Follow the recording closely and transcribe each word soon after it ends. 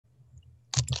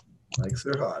Mics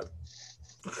are hot.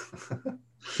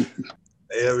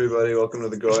 Hey, everybody. Welcome to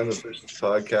the Growing with Visions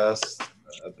podcast,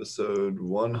 episode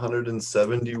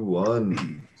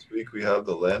 171. This week we have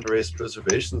the Landrace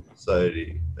Preservation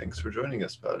Society. Thanks for joining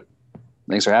us, Pat.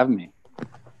 Thanks for having me.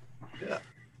 Yeah.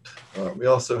 We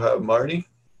also have Marty.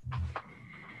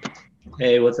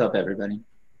 Hey, what's up, everybody?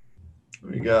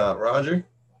 We got Roger.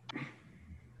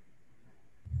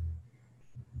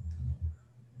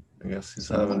 I guess he's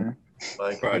having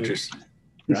Mike. Roger's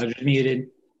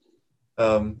muted.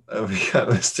 And we got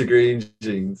Mr. Green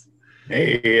Jeans.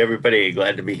 Hey, everybody.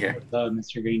 Glad to be here. What's up,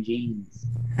 Mr. Green Jeans?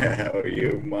 How are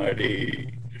you,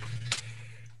 Marty?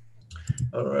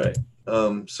 All right.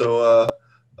 Why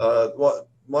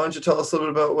don't you tell us a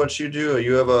little bit about what you do?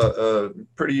 You have a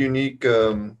pretty unique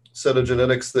set of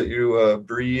genetics that you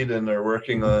breed and are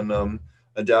working on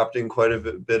adapting quite a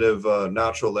bit of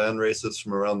natural land races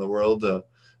from around the world.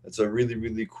 It's a really,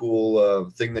 really cool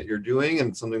thing that you're doing,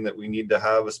 and something that we need to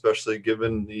have, especially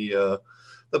given the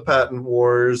patent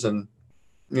wars and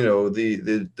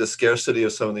the scarcity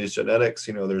of some of these genetics.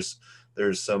 There's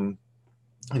some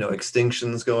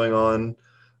extinctions going on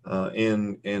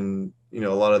in a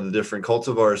lot of the different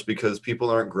cultivars because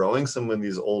people aren't growing some of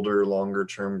these older, longer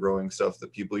term growing stuff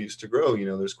that people used to grow.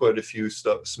 There's quite a few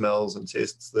smells and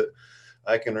tastes that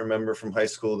I can remember from high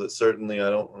school that certainly I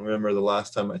don't remember the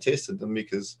last time I tasted them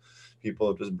because people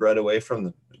have just bred away from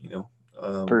them,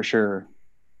 For sure.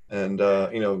 And,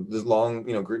 this long,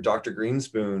 Dr.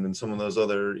 Greenspoon and some of those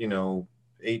other,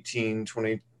 18,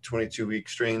 20, 22 week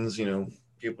strains,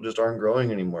 people just aren't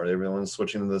growing anymore. Everyone's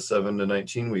switching to the 7 to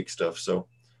 19 week stuff. So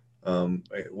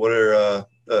what are,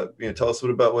 tell us a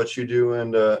bit about what you do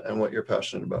and what you're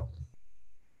passionate about.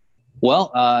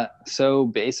 Well, so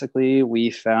basically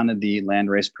we founded the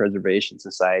Landrace Preservation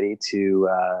Society to,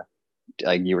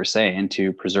 like you were saying,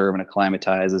 to preserve and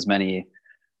acclimatize as many.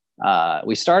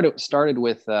 We started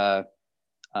with our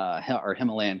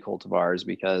Himalayan cultivars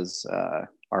because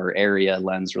our area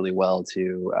lends really well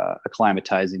to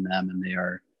acclimatizing them, and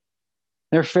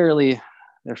they're fairly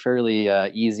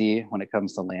easy when it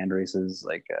comes to land races,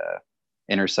 like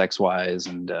intersex wise,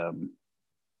 and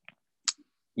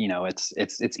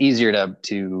it's easier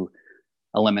to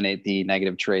eliminate the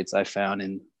negative traits I found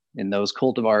in those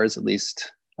cultivars, at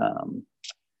least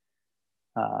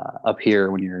up here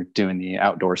when you're doing the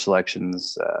outdoor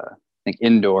selections. I think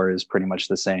indoor is pretty much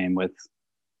the same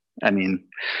the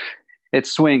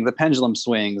pendulum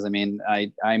swings.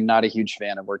 I'm not a huge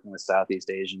fan of working with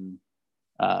Southeast Asian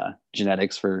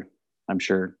genetics for, I'm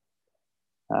sure,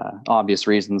 obvious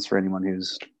reasons for anyone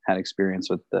who's had experience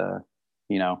with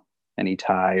any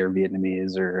Thai or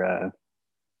Vietnamese or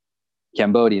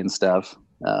Cambodian stuff.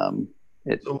 What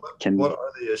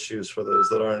are the issues for those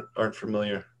that aren't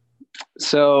familiar?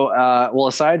 So,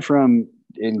 aside from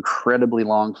incredibly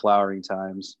long flowering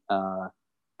times,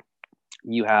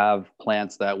 you have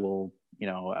plants that will,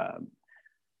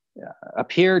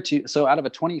 appear to. So, out of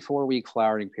a 24-week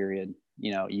flowering period,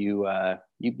 you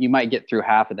might get through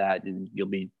half of that, and you'll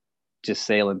be just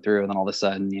sailing through, and then all of a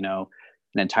sudden,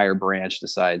 an entire branch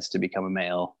decides to become a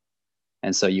male,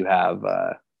 and so you have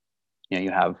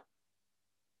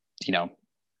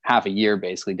half a year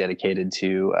basically dedicated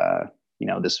to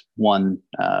this one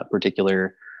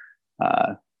particular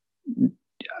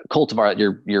cultivar that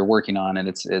you're working on, and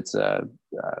it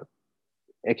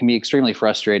can be extremely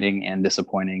frustrating and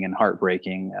disappointing and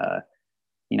heartbreaking.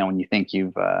 When you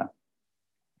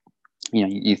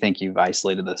think you've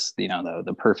isolated this,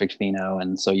 the perfect pheno,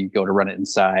 and so you go to run it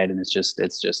inside, and it's just a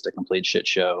complete shit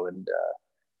show. And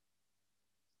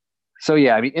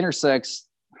intersex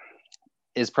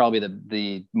is probably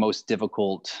the most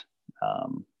difficult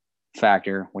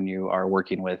factor when you are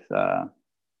working with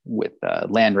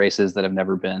land races that have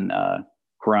never been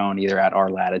grown either at our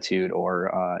latitude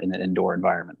or in an indoor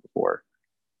environment before.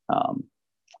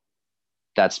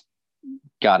 That's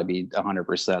got to be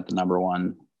 100% the number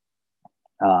one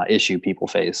issue people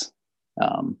face.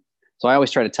 So I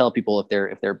always try to tell people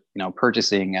if they're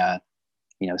purchasing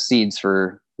seeds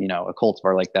for a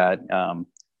cultivar like that,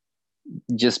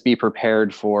 just be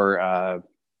prepared for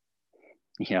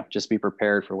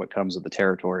what comes with the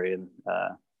territory, and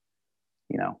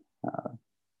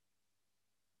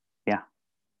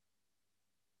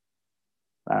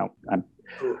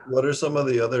What are some of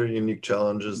the other unique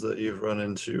challenges that you've run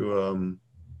into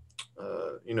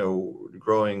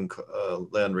growing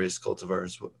landrace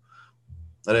cultivars?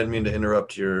 I didn't mean to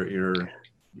interrupt your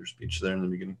speech there in the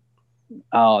beginning.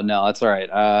 Oh no, that's all right.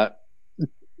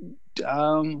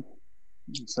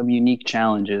 Some unique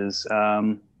challenges.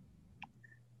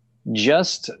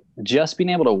 Just being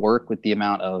able to work with the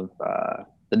amount of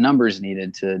the numbers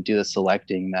needed to do the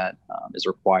selecting that is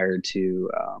required to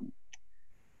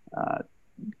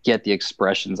get the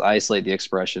expressions, isolate the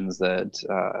expressions that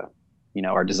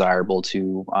are desirable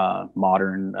to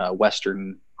modern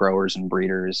Western growers and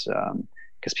breeders,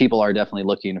 because people are definitely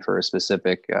looking for a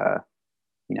specific, out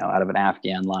of an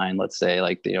Afghan line, let's say,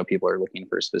 like, people are looking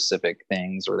for specific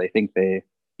things, or they think they,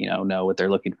 know what they're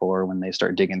looking for when they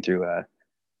start digging through a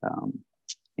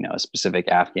specific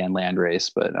Afghan land race.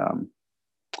 But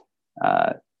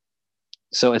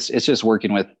so it's just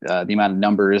working with the amount of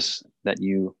numbers that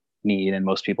you need, and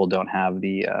most people don't have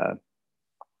the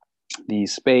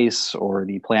space or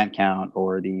the plant count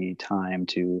or the time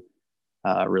to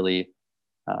really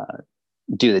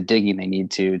do the digging they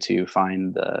need to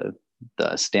find the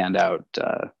standout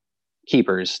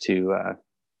keepers to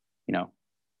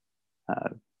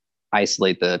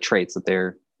isolate the traits that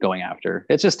they're going after.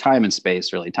 It's just time and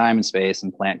space, really. Time and space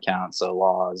and plant count. So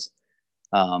laws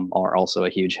are also a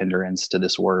huge hindrance to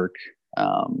this work.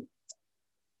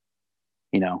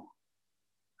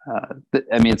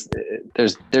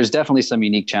 There's definitely some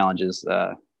unique challenges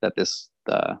that this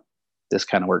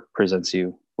kind of work presents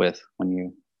you with when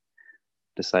you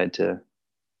decide to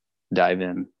dive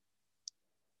in.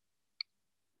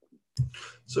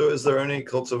 So is there any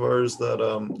cultivars that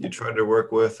you tried to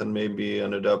work with and maybe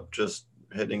ended up just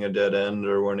hitting a dead end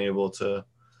or weren't able to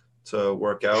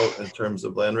work out in terms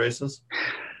of land races?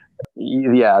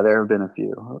 Yeah, there have been a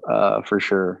few, for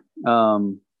sure.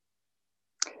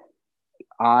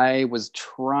 I was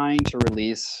trying to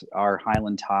release our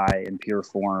Highland Thai in pure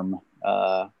form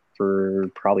for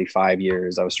probably 5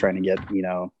 years. I was trying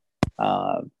to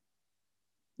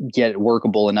get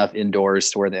workable enough indoors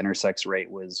to where the intersex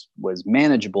rate was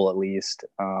manageable, at least,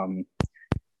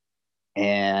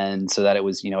 and so that it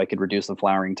was, I could reduce the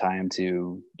flowering time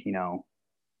to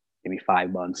maybe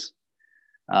 5 months.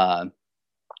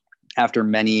 After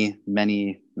many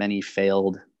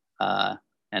failed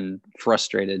and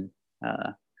frustrated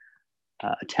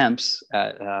attempts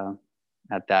at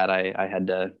that, I had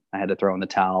to throw in the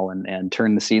towel and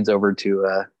turn the seeds over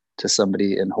to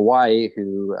somebody in Hawaii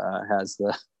who has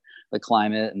the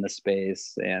climate and the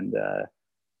space and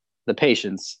the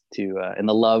patience to and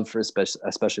the love for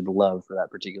especially the love for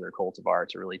that particular cultivar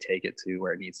to really take it to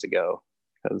where it needs to go.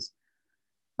 Because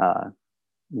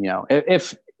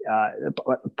if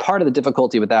part of the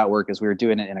difficulty with that work is we were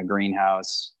doing it in a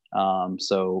greenhouse.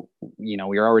 So, we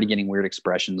were already getting weird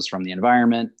expressions from the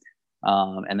environment.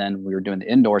 And then we were doing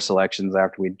the indoor selections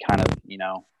after we'd kind of,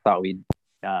 thought we'd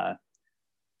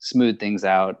smooth things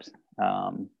out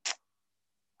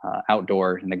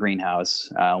outdoor in the greenhouse.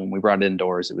 When we brought it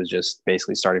indoors, it was just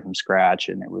basically starting from scratch,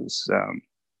 and it was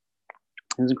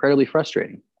incredibly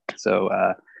frustrating. So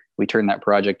we turned that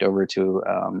project over to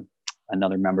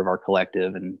another member of our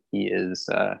collective, and he is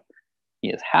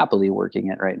happily working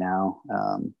it right now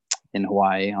in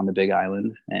Hawaii on the Big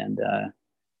Island. And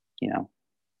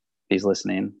he's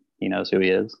listening. He knows who he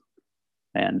is,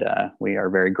 and we are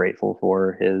very grateful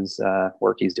for his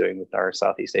work he's doing with our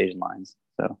Southeast Asian lines.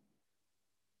 So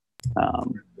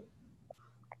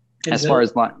as far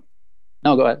as line,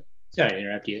 no, go ahead. Sorry to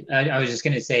interrupt you. I was just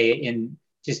going to say,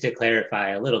 just to clarify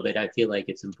a little bit, I feel like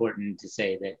it's important to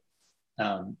say that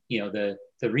the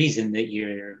reason that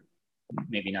you're,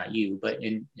 maybe not you, but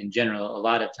in general, a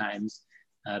lot of times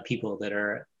people that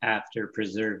are after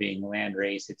preserving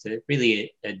landrace, it's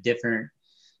really a different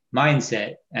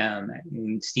mindset.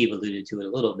 And Steve alluded to it a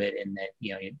little bit in that,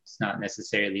 it's not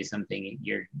necessarily something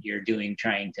you're doing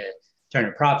trying to turn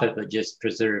a profit, but just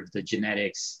preserve the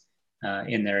genetics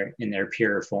in their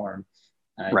pure form.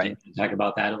 Right. Can you talk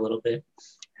about that a little bit?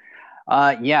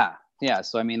 Yeah.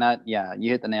 So I mean you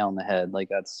hit the nail on the head. Like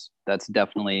that's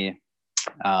definitely,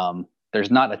 there's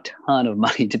not a ton of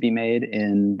money to be made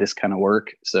in this kind of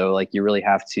work. So like you really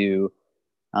have to,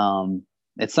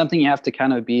 it's something you have to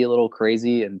kind of be a little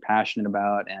crazy and passionate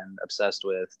about and obsessed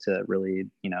with to really,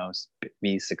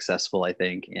 be successful, I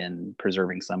think, in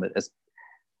preserving some of it,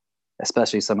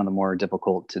 especially some of the more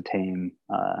difficult to tame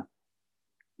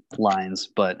lines.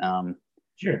 But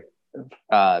sure.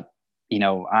 I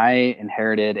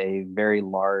inherited a very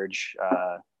large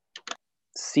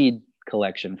seed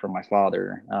collection from my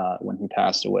father when he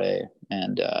passed away,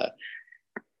 and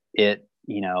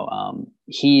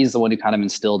he's the one who kind of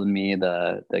instilled in me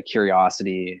the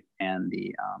curiosity and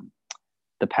the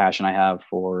passion I have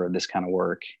for this kind of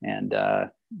work. And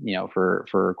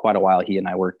for quite a while, he and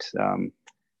I worked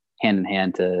hand in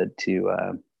hand to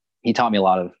he taught me a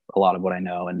lot of what I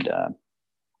know. And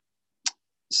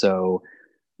so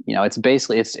it's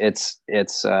basically it's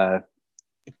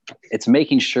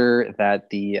making sure that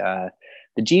the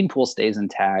gene pool stays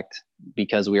intact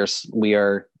because we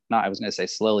are not, I was going to say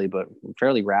slowly, but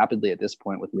fairly rapidly at this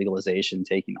point with legalization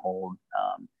taking hold.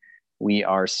 We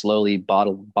are slowly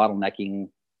bottlenecking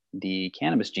the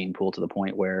cannabis gene pool to the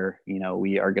point where,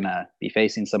 we are going to be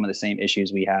facing some of the same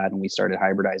issues we had when we started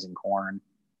hybridizing corn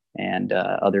and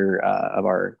other of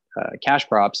our cash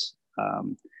crops.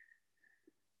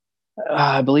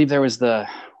 I believe there was the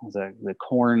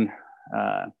corn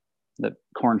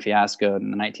fiasco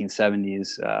in the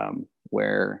 1970s,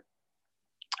 where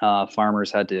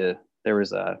farmers there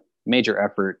was a major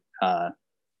effort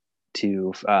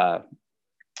to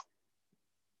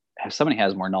if somebody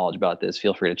has more knowledge about this,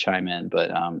 feel free to chime in. But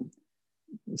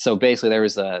so basically there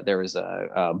was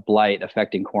a blight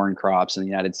affecting corn crops in the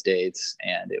United States,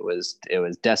 and it was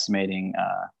decimating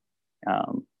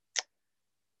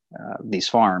these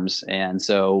farms. And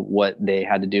so what they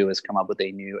had to do is come up with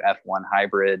a new F1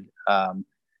 hybrid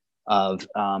of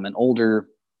an older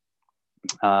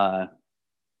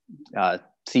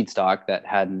seed stock that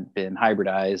hadn't been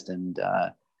hybridized, and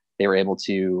they were able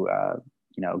to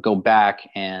go back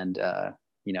and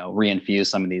reinfuse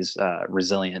some of these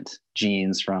resilient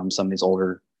genes from some of these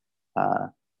older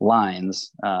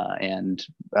lines, and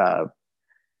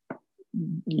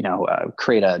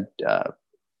create a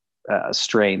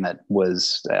strain that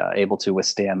was able to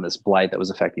withstand this blight that was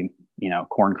affecting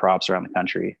corn crops around the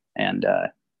country. And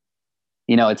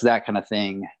it's that kind of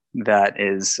thing that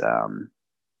is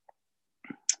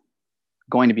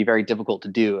going to be very difficult to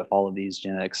do if all of these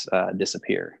genetics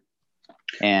disappear.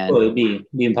 And it'd be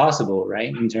impossible,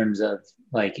 right? In terms of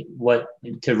like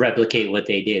to replicate what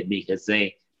they did, because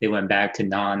they went back to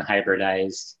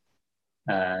non-hybridized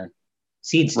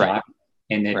seed stock. Right.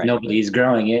 And if nobody's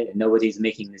growing it and nobody's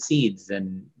making the seeds,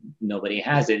 then nobody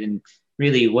has it. And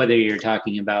really, whether you're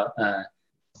talking about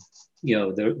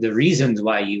the reasons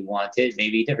why you want it may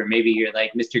be different. Maybe you're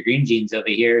like Mr. Green Jeans over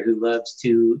here, who loves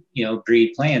to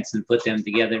breed plants and put them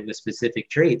together with specific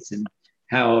traits. And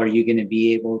how are you going to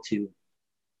be able to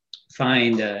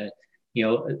find the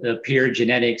pure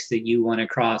genetics that you want to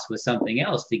cross with something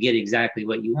else to get exactly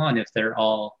what you want if they're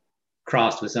all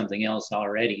crossed with something else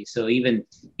already? So even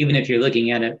if you're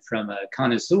looking at it from a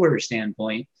connoisseur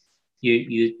standpoint,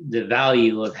 the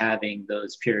value of having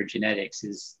those pure genetics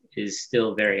is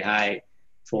still very high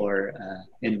for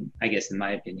and I guess in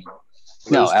my opinion.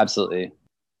 No, absolutely.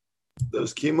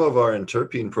 Those chemovar and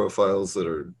terpene profiles that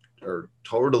are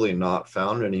totally not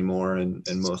found anymore in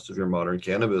most of your modern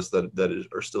cannabis that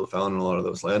are still found in a lot of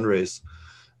those landrace.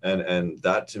 And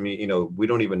that, to me, we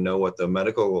don't even know what the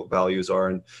medical values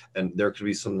are. And there could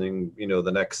be something,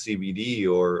 the next CBD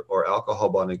or alcohol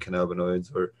bonded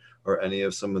cannabinoids or any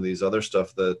of some of these other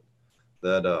stuff that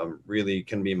really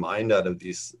can be mined out of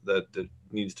these that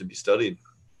needs to be studied.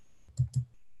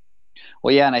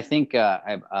 Well, yeah. And I think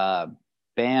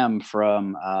Bam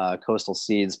from Coastal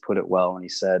Seeds put it well when he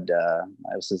said,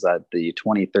 this is at the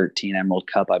 2013 Emerald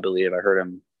Cup, I believe. I heard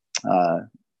him,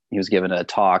 he was giving a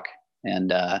talk.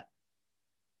 And in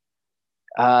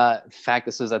fact,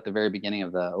 this was at the very beginning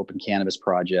of the Open Cannabis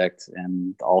Project,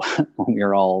 and we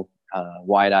were all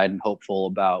wide-eyed and hopeful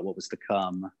about what was to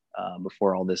come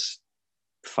before all this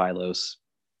Phylos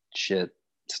shit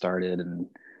started. And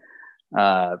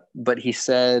but he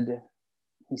said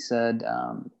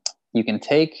you can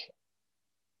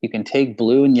take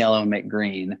blue and yellow and make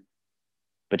green,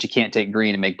 but you can't take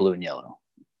green and make blue and yellow.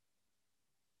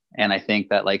 And I think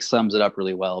that sums it up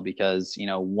really well, because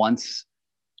once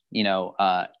you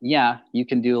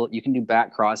can do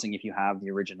back crossing if you have the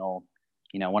original,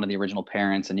 one of the original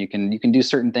parents, and you can do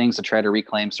certain things to try to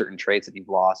reclaim certain traits that you've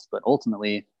lost. But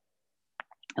ultimately,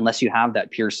 unless you have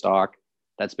that pure stock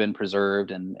that's been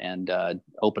preserved and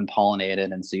open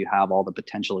pollinated, and so you have all the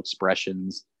potential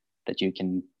expressions that you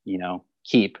can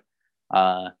keep,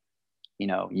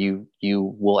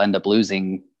 you will end up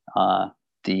losing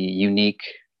the unique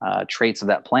traits of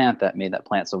that plant that made that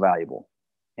plant so valuable,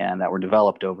 and that were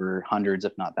developed over hundreds,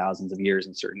 if not thousands of years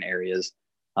in certain areas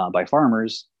by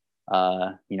farmers,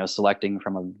 selecting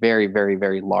from a very, very,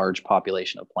 very large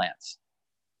population of plants.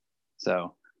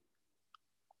 So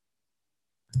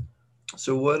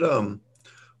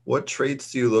what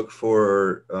traits do you look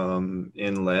for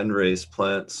in landrace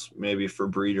plants, maybe for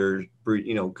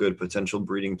good potential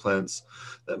breeding plants,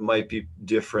 that might be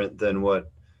different than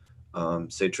what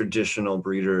say traditional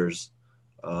breeders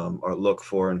look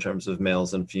for in terms of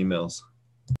males and females?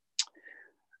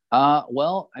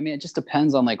 Well, I mean, it just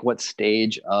depends on what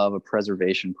stage of a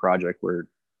preservation project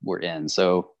we're in.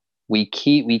 So we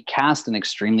cast an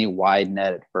extremely wide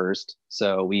net at first.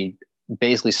 So we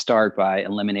basically start by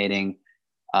eliminating.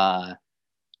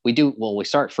 We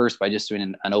start first by just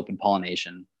doing an open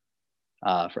pollination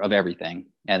of everything.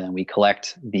 And then we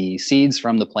collect the seeds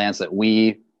from the plants that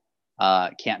we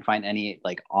can't find any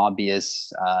like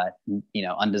obvious,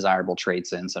 undesirable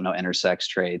traits in. So no intersex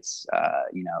traits,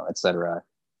 et cetera.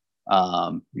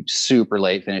 Super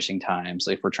late finishing times.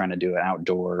 So if we're trying to do an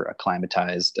outdoor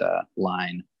acclimatized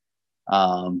line,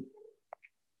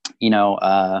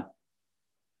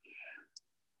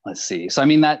 let's see. So I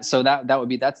mean that's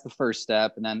the first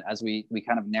step. And then as we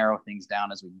kind of narrow things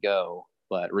down as we go,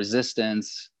 but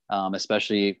resistance,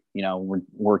 especially, we're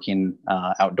working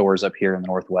outdoors up here in the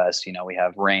Northwest, we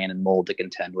have rain and mold to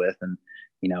contend with. And,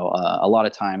 a lot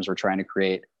of times we're trying to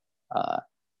create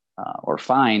or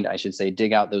find, I should say,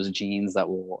 dig out those genes that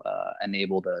will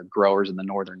enable the growers in the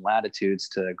northern latitudes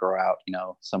to grow out,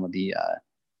 some of the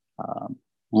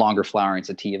longer flowering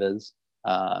sativas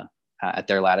at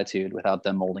their latitude without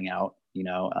them molding out,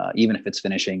 even if it's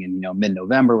finishing in,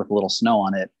 mid-November with a little snow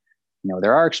on it.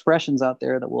 There are expressions out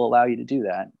there that will allow you to do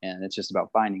that. And it's just about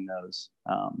finding those.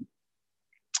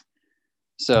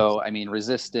 So, I mean,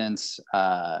 resistance,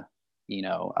 bud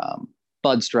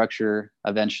structure,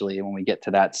 eventually, when we get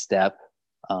to that step,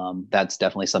 that's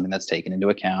definitely something that's taken into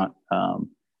account.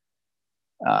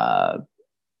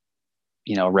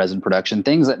 Resin production,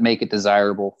 things that make it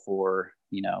desirable for,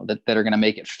 that are going to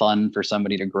make it fun for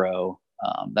somebody to grow.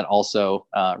 That also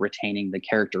retaining the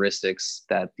characteristics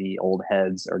that the old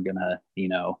heads are gonna,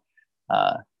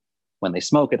 when they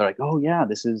smoke it, they're like, oh yeah,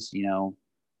 this is,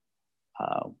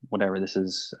 whatever this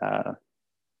is,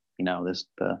 this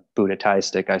the Buddha Thai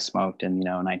stick I smoked in,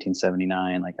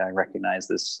 1979. Like I recognize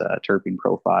this terpene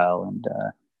profile, and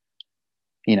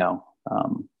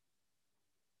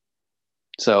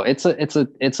so it's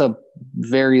a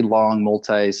very long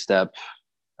multi-step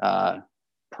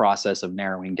process of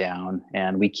narrowing down,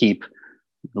 and we keep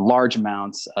large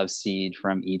amounts of seed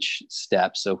from each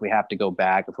step. So if we have to go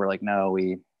back, if we're like, no,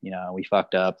 we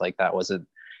fucked up, like that wasn't,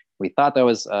 we thought that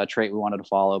was a trait we wanted to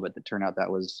follow, but it turned out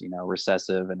that was,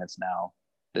 recessive, and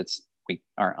we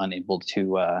are unable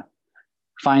to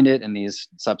find it in these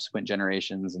subsequent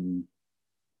generations and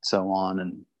so on.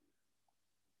 And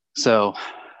so,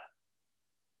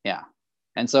 yeah.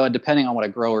 And so depending on what a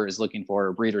grower is looking for, or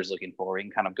a breeder is looking for, we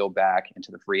can kind of go back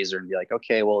into the freezer and be like,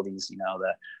 okay, well, these,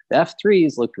 the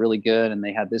F3s looked really good and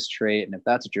they had this trait. And if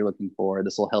that's what you're looking for,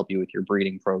 this will help you with your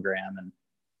breeding program. And,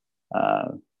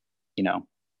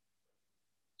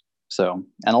 so,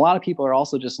 and a lot of people are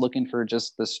also just looking for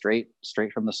just the straight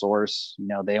from the source.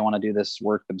 They want to do this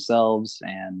work themselves.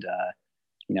 And,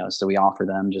 so we offer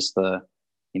them just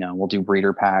we'll do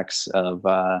breeder packs of,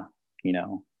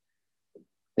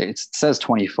 it says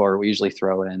 24. We usually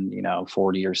throw in,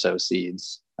 40 or so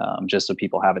seeds, just so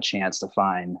people have a chance to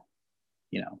find,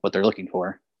 what they're looking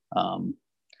for.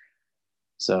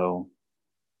 So,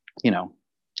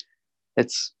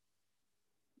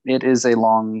 it is a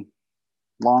long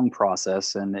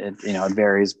process, and it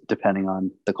varies depending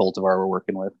on the cultivar we're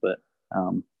working with, but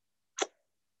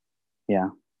yeah.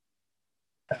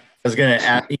 I was going to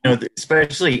ask,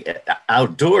 especially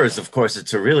outdoors, of course,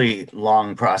 it's a really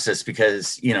long process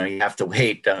because, you have to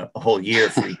wait a whole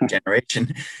year for each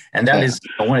generation. And that is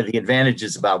one of the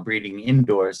advantages about breeding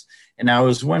indoors. And I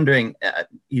was wondering,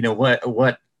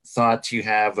 what thoughts you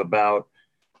have about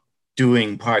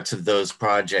doing parts of those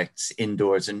projects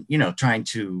indoors and, trying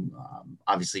to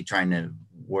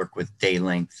work with day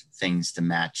length things to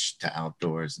match to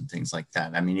outdoors and things like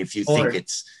that. I mean, if you think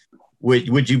it's,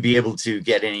 would you be able to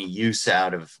get any use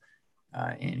out of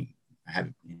any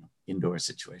indoor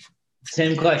situation?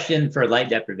 Same question for light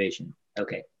deprivation.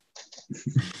 Okay.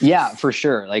 Yeah, for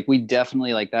sure. Like we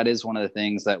definitely, like that is one of the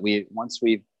things that once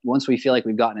we feel like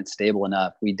we've gotten it stable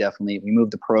enough, we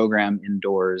move the program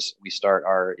indoors. We start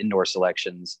our indoor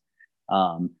selections.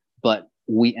 But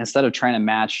instead of trying to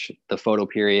match the photo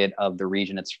period of the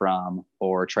region it's from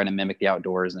or trying to mimic the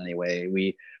outdoors in any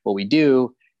way, what we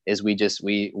do is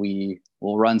we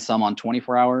will run some on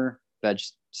 24-hour veg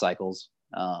cycles.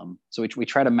 So we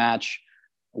try to match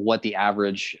what the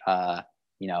average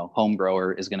home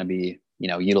grower is going to be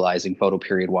utilizing photo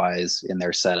period wise in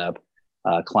their setup,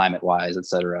 climate wise, et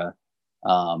cetera.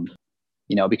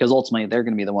 Because ultimately they're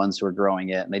going to be the ones who are growing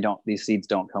it, and these seeds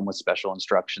don't come with special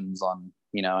instructions on,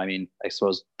 I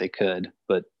suppose they could,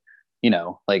 but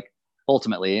like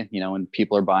ultimately, when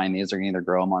people are buying these, they're going to either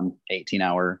grow them on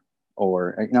 18-hour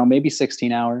or, maybe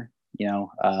 16-hour,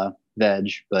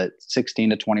 veg, but 16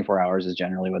 to 24 hours is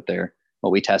generally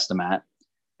what we test them at.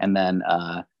 And then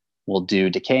we'll do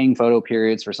decaying photo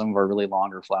periods for some of our really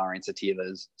longer flowering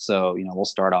sativas. So, we'll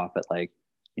start off at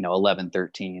 11,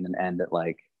 13 and end at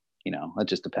it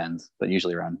just depends, but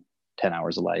usually around 10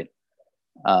 hours of light.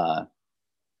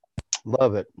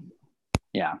 Love it.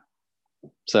 Yeah.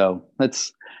 So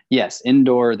yes,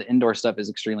 the indoor stuff is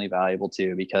extremely valuable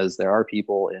too, because there are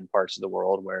people in parts of the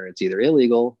world where it's either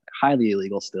illegal, highly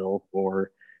illegal still,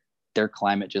 or their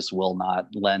climate just will not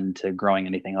lend to growing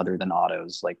anything other than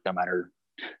autos. Like no matter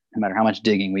how much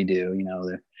digging we do,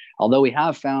 although we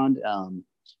have found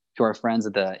to our friends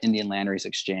at the Indian Landrace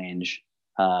Exchange,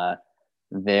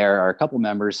 there are a couple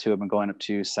members who have been going up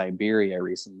to Siberia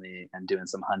recently and doing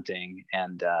some hunting,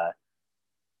 and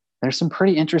there's some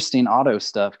pretty interesting auto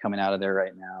stuff coming out of there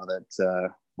right now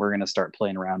that we're going to start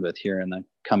playing around with here in the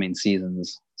coming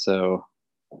seasons. So,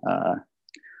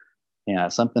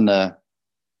 something to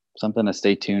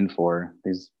stay tuned for.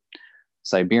 These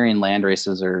Siberian land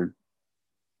races are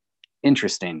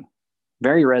interesting,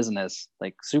 very resinous,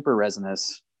 like super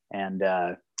resinous, and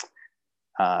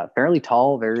fairly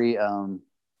tall, very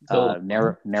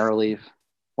narrow leaf.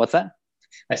 What's that?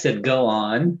 I said, go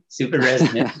on. Super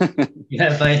resonant. You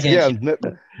have my attention. Yeah,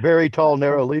 very tall,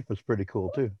 narrow leaf is pretty cool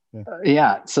too.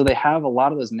 Yeah. So they have a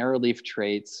lot of those narrow leaf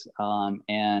traits,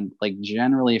 and like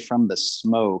generally from the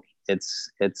smoke, it's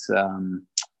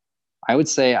I would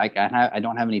say I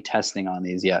don't have any testing on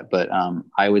these yet, but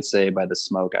I would say by the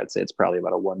smoke, I'd say it's probably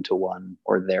about a 1-to-1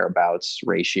 or thereabouts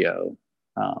ratio.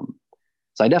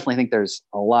 So I definitely think there's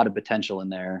a lot of potential in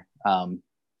there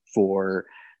for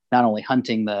not only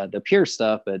hunting the pure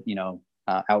stuff, but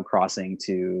outcrossing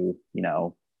to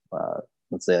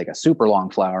let's say like a super long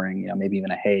flowering, maybe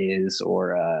even a haze,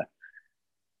 or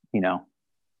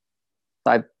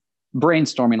I'm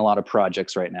brainstorming a lot of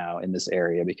projects right now in this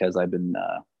area because I've been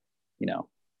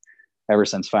ever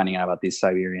since finding out about these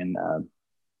Siberian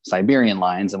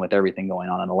lines, and with everything going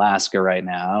on in Alaska right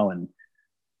now, and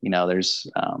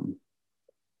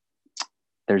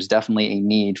there's definitely a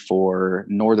need for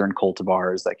northern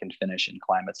cultivars that can finish in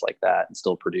climates like that and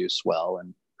still produce well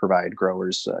and provide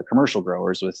growers, commercial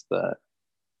growers, with the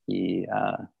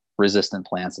resistant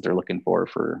plants that they're looking for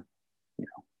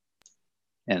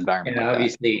an environment. And like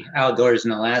obviously, outdoors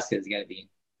in Alaska is going to be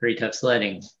pretty tough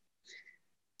sledding.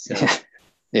 So,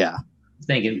 yeah,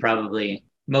 thinking probably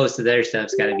most of their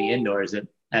stuff's got to be indoors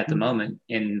at the moment,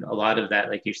 and a lot of that,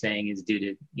 like you're saying, is due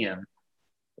to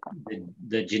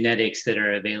the genetics that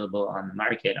are available on the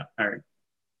market aren't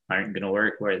going to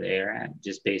work where they are at,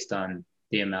 just based on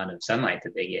the amount of sunlight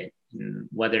that they get and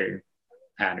weather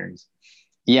patterns.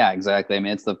 Yeah, exactly. I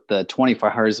mean, it's the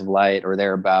 24 hours of light or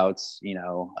thereabouts,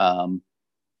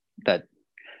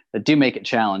 that do make it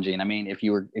challenging. I mean, if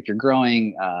you're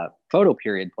growing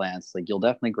photoperiod plants, like you'll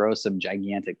definitely grow some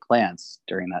gigantic plants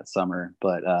during that summer,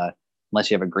 but unless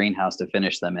you have a greenhouse to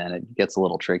finish them in, it gets a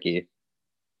little tricky.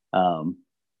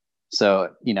 So,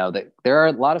 there are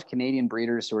a lot of Canadian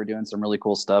breeders who are doing some really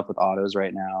cool stuff with autos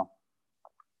right now.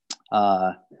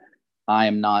 I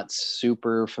am not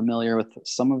super familiar with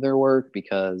some of their work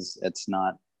because it's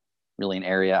not really an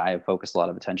area I have focused a lot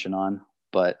of attention on,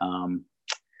 but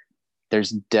there's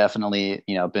definitely,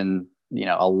 been,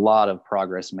 a lot of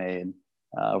progress made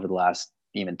over the last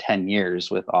even 10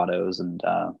 years with autos. And,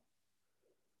 but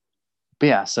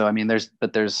yeah, so, I mean, there's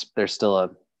still a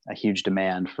huge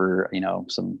demand for,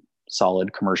 some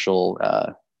solid commercial,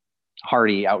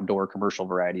 hardy outdoor commercial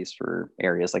varieties for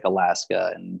areas like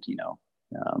Alaska and,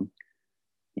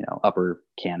 upper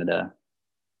Canada.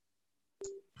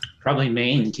 Probably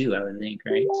Maine too, I would think,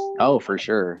 right? Oh, for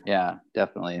sure. Yeah,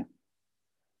 definitely.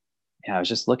 Yeah, I was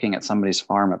just looking at somebody's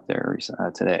farm up there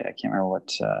today. I can't remember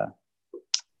what,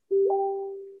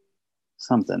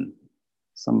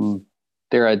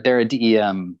 they're a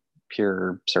DEM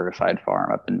pure certified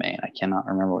farm up in Maine. I cannot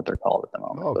remember what they're called at the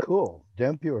moment. Oh, cool.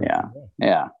 DEM pure.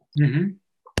 Yeah. Mm-hmm.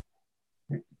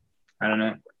 I don't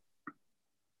know.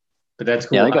 But that's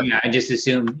cool. Yeah, I just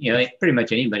assume, pretty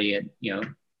much anybody,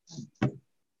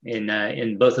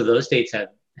 in both of those states have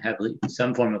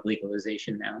some form of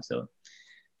legalization now. So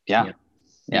yeah.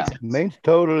 Maine's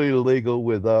totally legal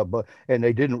and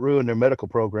they didn't ruin their medical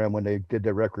program when they did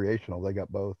their recreational. They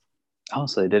got both. Oh,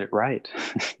 so they did it right.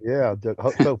 Yeah,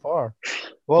 so far.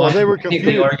 Well, they were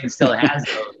confused. Oregon still has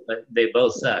those, but they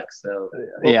both suck. So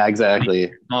yeah,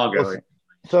 exactly. Small grower.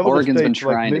 Oregon's been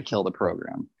trying to kill the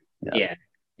program. Yeah.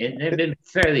 They've been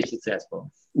fairly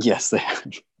successful. Yes, they have.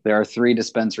 There are 3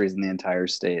 dispensaries in the entire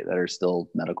state that are still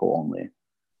medical only.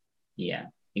 Yeah,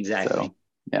 exactly. So,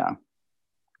 yeah.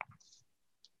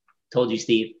 Told you,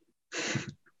 Steve.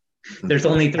 There's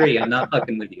only 3. I'm not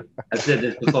fucking with you. I've said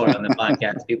this before on the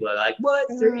podcast. People are like, what,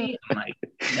 3? I'm like,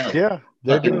 no. Yeah,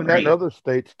 they're doing that in other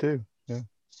states too. Yeah.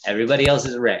 Everybody else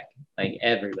is a wreck. Like,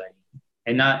 everybody.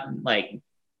 And not like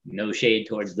no shade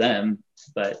towards them,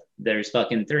 but there's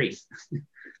fucking 3.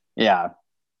 Yeah.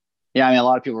 Yeah, I mean, a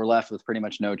lot of people were left with pretty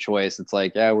much no choice. It's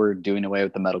like, yeah, we're doing away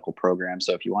with the medical program.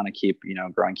 So if you want to keep,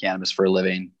 growing cannabis for a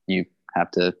living, you have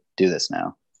to do this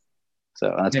now.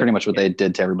 So that's pretty much what they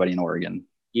did to everybody in Oregon.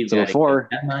 You've so got before, to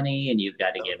give that money, and you've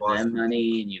got to give them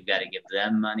money, and you've got to give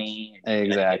them money, and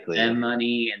exactly them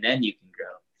money, and then you can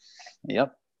grow.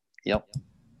 Yep.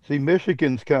 See,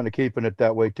 Michigan's kind of keeping it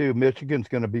that way too. Michigan's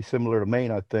going to be similar to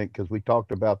Maine, I think, because we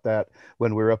talked about that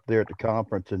when we were up there at the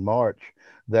conference in March.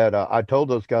 That I told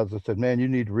those guys, I said, man, you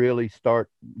need to really start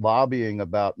lobbying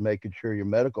about making sure your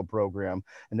medical program.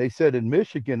 And they said in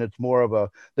Michigan, it's more of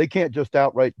they can't just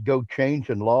outright go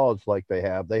changing laws like they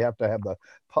have. They have to have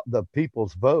the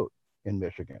people's vote in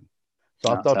Michigan.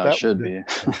 So I thought that should be a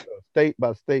state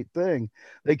by state thing.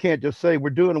 They can't just say we're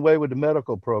doing away with the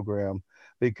medical program,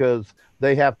 because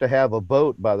they have to have a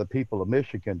vote by the people of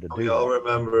Michigan to do We all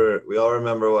remember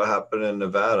what happened in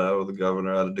Nevada, where the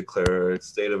governor had to declare a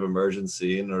state of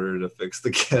emergency in order to fix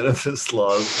the cannabis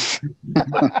laws.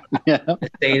 Yeah.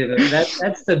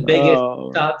 That's the biggest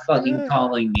stop fucking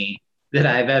calling me that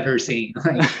I've ever seen.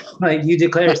 Like you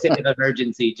declare a state of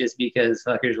emergency just because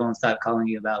fuckers won't stop calling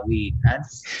you about weed.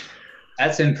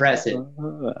 That's impressive.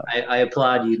 I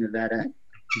applaud you, Nevada.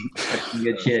 That's some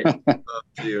good shit. Up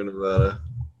to you, Nevada.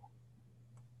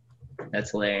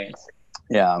 That's hilarious.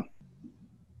 Yeah.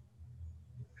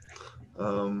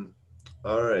 All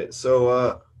right.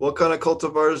 So what kind of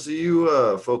cultivars do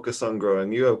you focus on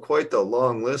growing? You have quite the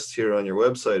long list here on your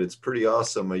website. It's pretty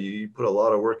awesome. You put a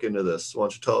lot of work into this. Why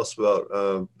don't you tell us about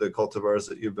the cultivars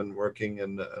that you've been working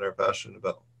and are passionate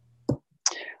about?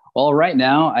 Well, right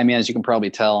now, I mean, as you can probably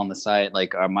tell on the site,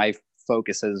 like my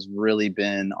focus has really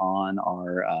been on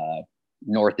our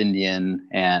North Indian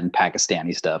and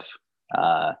Pakistani stuff.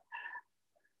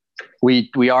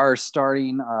 We are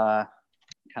starting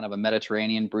kind of a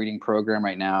Mediterranean breeding program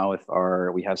right now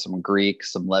we have some Greek,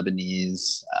 some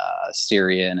Lebanese,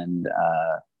 Syrian, and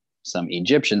some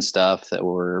Egyptian stuff that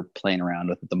we're playing around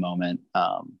with at the moment.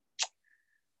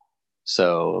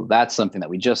 So that's something that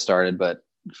we just started, but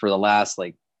for the last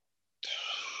like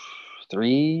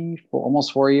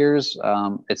almost 4 years,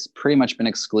 it's pretty much been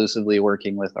exclusively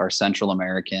working with our Central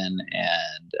American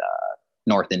and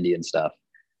North Indian stuff,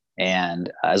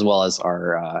 and as well as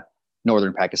our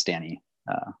Northern Pakistani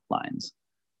lines.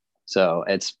 So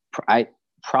it's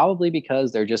probably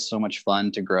because they're just so much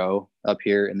fun to grow up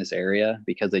here in this area,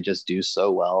 because they just do so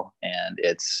well, and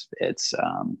it's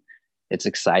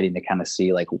exciting to kind of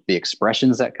see like the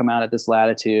expressions that come out at this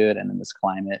latitude and in this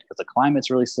climate, because the climate's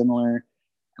really similar.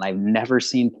 And I've never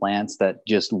seen plants that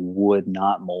just would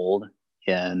not mold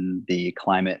in the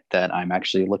climate that I'm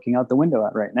actually looking out the window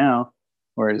at right now,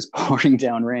 where it is pouring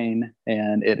down rain,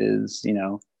 and it is,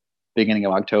 beginning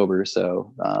of October.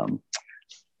 So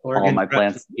all my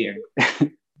plants here.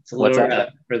 It's a little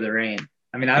rough for the rain.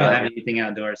 I mean, I don't have anything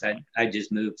outdoors. I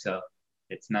just moved, so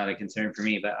it's not a concern for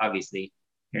me. But obviously,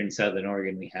 here in Southern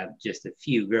Oregon, we have just a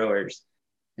few growers,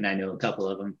 and I know a couple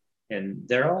of them, and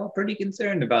they're all pretty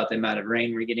concerned about the amount of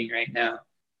rain we're getting right now.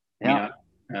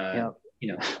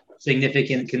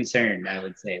 Significant concern, I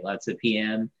would say. Lots of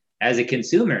PM. As a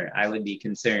consumer, I would be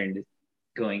concerned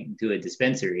going to a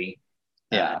dispensary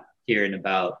here in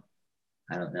about,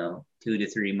 I don't know, 2 to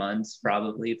 3 months,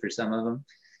 probably for some of them.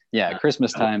 Yeah,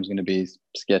 Christmas time is going to be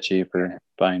sketchy for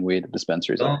buying weed at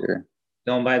dispensaries up here.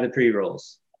 Don't buy the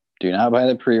pre-rolls. Do not buy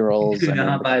the pre-rolls. Do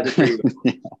not buy the pre-rolls.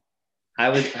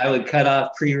 I would cut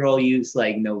off pre-roll use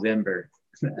like November.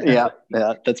 yeah,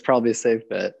 that's probably a safe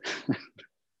bet.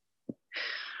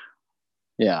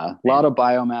 Yeah, a lot of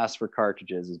biomass for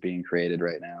cartridges is being created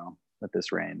right now with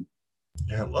this rain.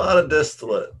 Yeah, a lot of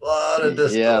distillate.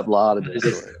 Yeah, a lot of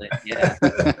distillate. Yeah.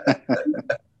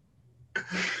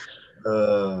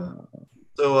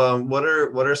 So what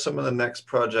are some of the next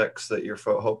projects that you're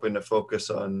hoping to focus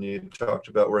on? You talked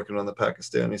about working on the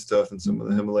Pakistani stuff and some of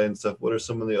the Himalayan stuff. What are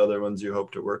some of the other ones you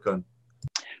hope to work on?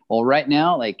 Well, right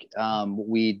now,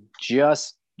 we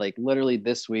just literally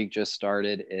this week just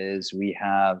started, is we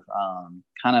have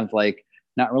kind of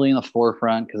not really in the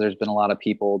forefront, because there's been a lot of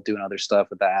people doing other stuff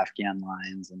with the Afghan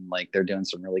lines, and they're doing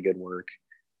some really good work.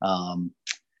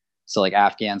 So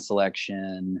Afghan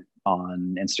Selection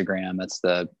on Instagram, that's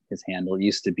his handle. It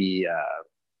used to be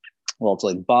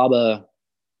it's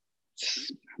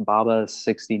Baba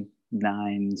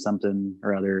 69 something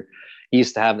or other. He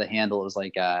used to have the handle. It was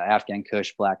Afghan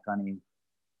Kush Black Honey.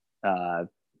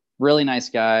 Really nice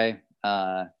guy.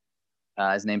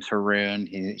 His name's Haroon.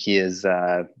 He is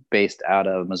based out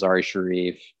of Mazar-i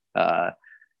Sharif.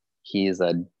 He is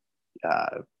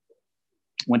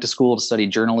went to school to study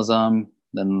journalism.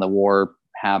 Then the war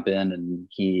happened, and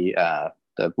he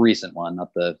the recent one,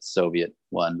 not the Soviet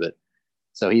one, but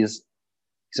So he's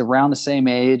around the same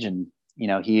age, and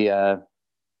he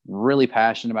really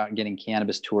passionate about getting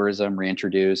cannabis tourism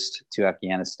reintroduced to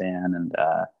Afghanistan, and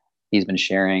he's been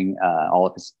sharing all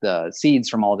of his seeds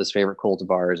from all of his favorite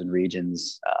cultivars and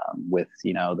regions with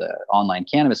the online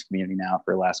cannabis community now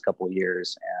for the last couple of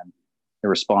years, and the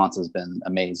response has been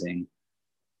amazing.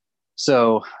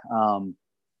 So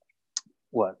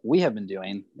what we have been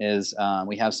doing is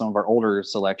we have some of our older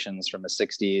selections from the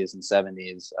 60s and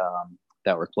 70s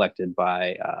that were collected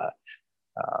by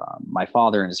my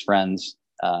father and his friends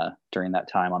during that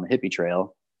time on the hippie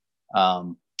trail.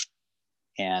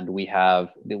 And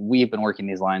we've been working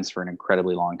these lines for an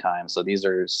incredibly long time. So these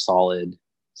are solid,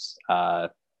 as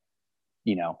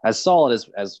solid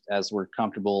as we're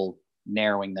comfortable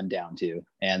narrowing them down to.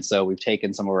 And so we've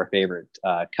taken some of our favorite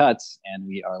cuts, and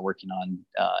we are working on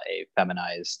a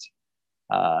feminized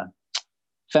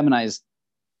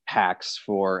packs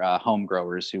for home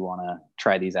growers who want to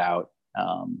try these out.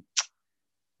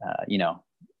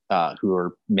 Who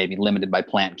are maybe limited by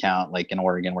plant count, like in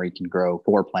Oregon, where you can grow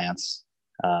 4 plants.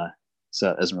 So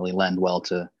it doesn't really lend well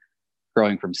to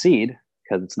growing from seed,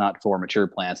 because it's not 4 mature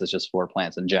plants, it's just 4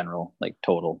 plants in general, like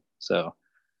total. So,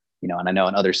 and I know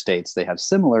in other states they have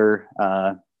similar,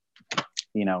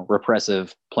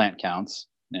 repressive plant counts.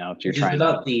 If you're trying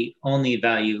about the only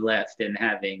value left in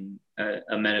having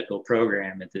a medical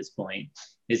program at this point,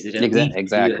 is that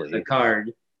exactly a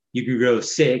card. You can grow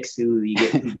 6, you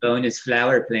get bonus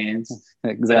flower plants.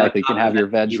 Exactly. You can have your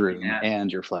veg room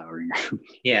and your flowering room.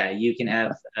 Yeah, you can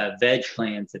have veg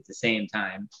plants at the same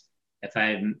time. If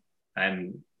I'm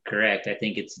correct, I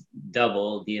think it's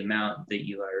double the amount that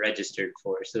you are registered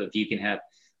for. So if you can have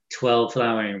 12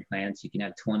 flowering plants, you can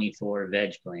have 24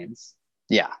 veg plants.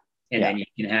 Yeah. And then you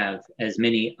can have as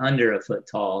many under a foot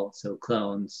tall, so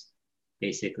clones,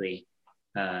 basically,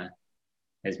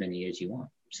 as many as you want.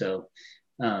 So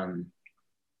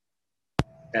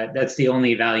that's the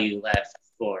only value left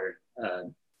for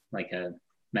like a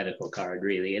medical card,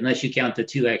 really, unless you count the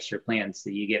 2 extra plants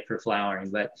that you get for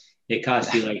flowering, but it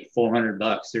costs you like $400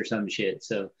 or some shit.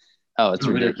 So it's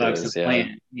ridiculous. $200 a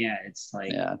plant. Yeah, it's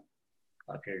like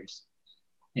fuckers.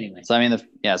 Anyway, so I mean,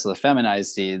 so the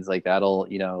feminized seeds, like that'll,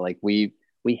 like we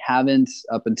haven't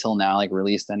up until now like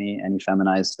released any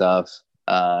feminized stuff,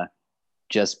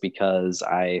 just because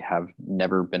I have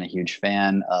never been a huge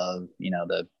fan of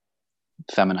the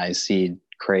feminized seed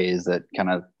craze that kind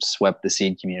of swept the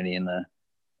seed community in the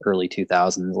early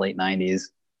 2000s, late 90s.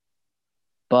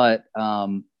 But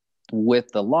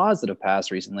with the laws that have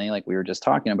passed recently, like we were just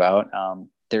talking about,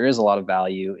 there is a lot of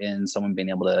value in someone being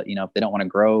able to, if they don't want to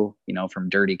grow, from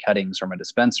dirty cuttings from a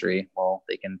dispensary, well,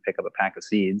 they can pick up a pack of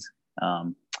seeds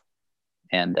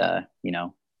and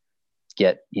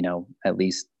get, at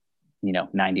least,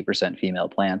 90% female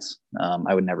plants.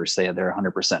 I would never say they're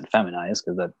 100% feminized,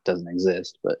 because that doesn't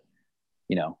exist, but,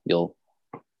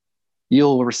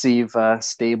 you'll receive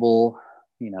stable,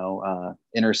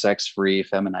 intersex-free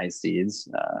feminized seeds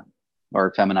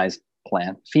or feminized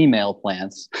female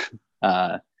plants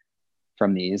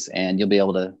from these, and you'll be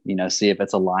able to see if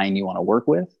it's a line you want to work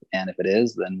with, and if it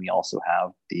is, then we also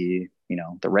have the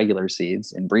the regular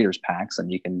seeds in breeders packs,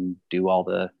 and you can do all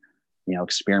the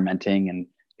experimenting, and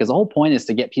because the whole point is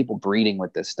to get people breeding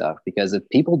with this stuff, because if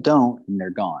people don't, then they're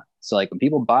gone. So like when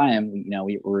people buy them,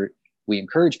 we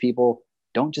encourage people,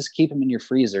 don't just keep them in your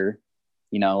freezer,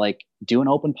 like do an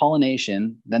open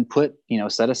pollination, then put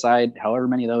set aside however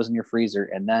many of those in your freezer,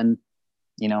 and then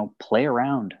play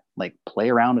around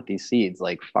with these seeds,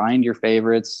 like find your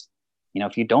favorites.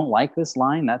 If you don't like this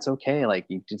line, that's okay. Like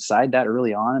you decide that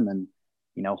early on, and then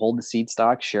hold the seed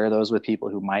stock, share those with people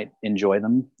who might enjoy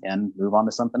them, and move on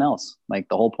to something else. Like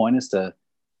the whole point is to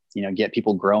get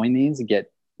people growing these,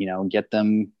 get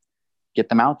them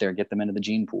out there, get them into the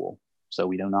gene pool, so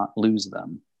we do not lose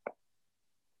them.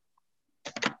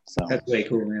 So that's way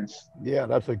cool, man. Yeah,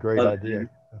 that's a great idea.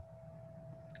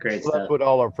 Great stuff. That's what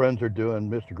all our friends are doing.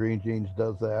 Mr. Green Jeans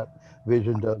does that.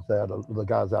 Vision does that. The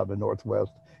guys out in the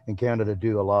Northwest in Canada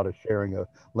do a lot of sharing a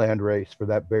land race for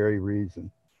that very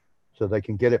reason, so they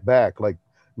can get it back. Like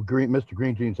Mr.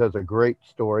 Green Jeans has a great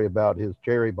story about his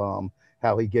cherry bomb,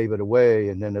 how he gave it away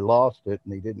and then they lost it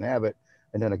and he didn't have it,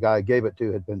 and then a guy gave it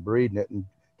to had been breeding it and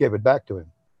gave it back to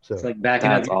him. So it's like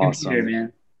backing up your computer,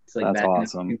 man. It's like that's backing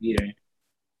awesome. up your computer.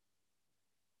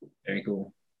 Very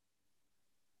cool.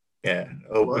 Yeah,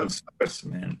 open source,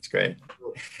 man. It's great.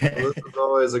 This is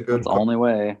always a good It's the only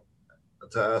way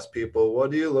to ask people, what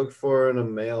do you look for in a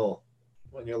male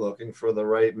when you're looking for the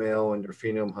right male when you're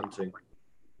phenome hunting?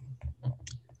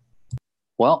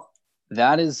 Well,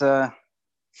 that is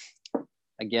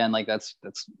again, like that's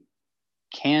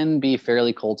can be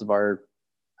fairly cultivar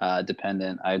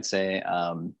dependent. I'd say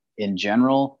in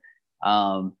general,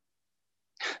 like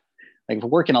if we're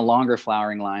working a longer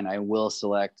flowering line, I will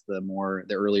select the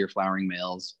earlier flowering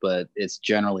males, but it's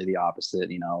generally the opposite.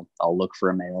 I'll look for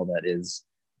a male that is,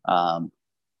 I'll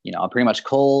pretty much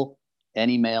cull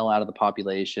any male out of the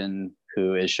population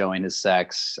who is showing his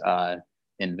sex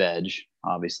in veg.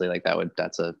 Obviously, like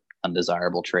that's a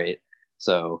undesirable trait.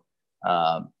 So,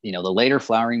 the later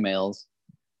flowering males,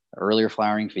 earlier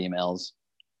flowering females,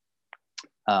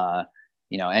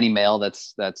 any male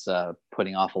that's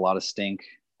putting off a lot of stink,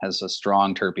 has a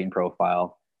strong terpene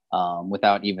profile,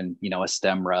 without even, a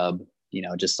stem rub,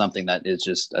 just something that is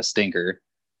just a stinker.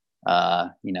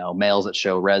 Males that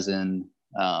show resin.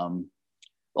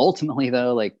 Ultimately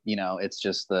though, it's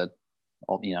just the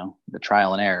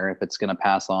trial and error. If it's going to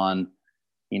pass on,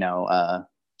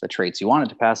 the traits you want it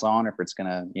to pass on, or if it's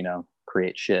going to,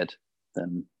 create shit,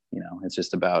 then, it's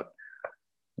just about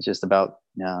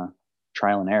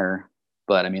trial and error.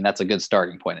 But I mean, that's a good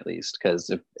starting point, at least, because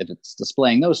if it's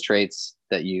displaying those traits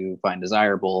that you find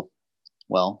desirable,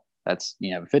 well, that's, a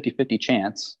 50-50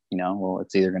 chance, well,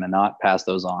 it's either going to not pass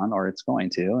those on or it's going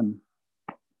to. And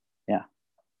yeah.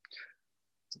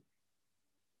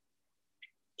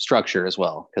 Structure as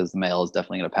well, because the male is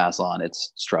definitely going to pass on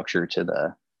its structure to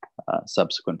the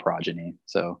subsequent progeny.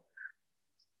 So,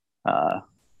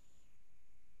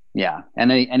 yeah,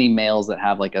 and any males that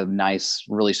have like a nice,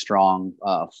 really strong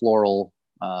floral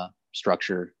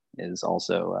structure is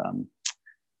also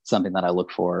something that I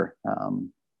look for.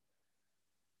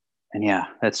 And yeah,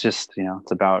 that's just,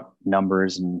 it's about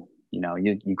numbers, and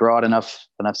you grow out enough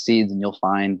seeds, and you'll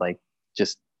find like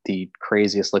just the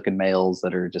craziest looking males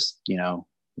that are just,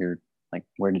 you're like,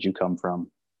 where did you come from?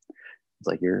 It's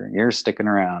like you're sticking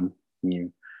around.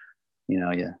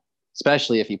 Yeah,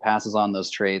 especially if he passes on those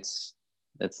traits,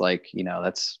 it's like,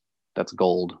 that's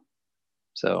gold.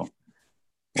 So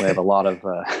we have a lot of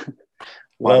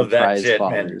love that shit,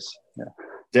 fathers. Man. Yeah.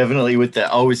 Definitely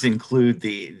always include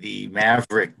the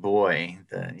maverick boy,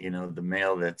 the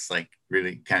male that's like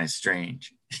really kind of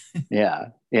strange. Yeah.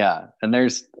 And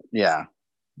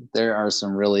there are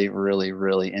some really, really,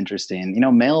 really interesting,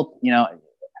 male,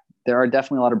 there are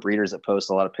definitely a lot of breeders that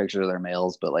post a lot of pictures of their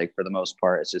males, but like for the most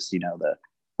part, it's just, the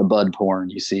bud porn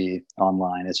you see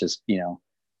online. It's just,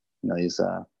 these,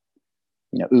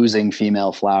 oozing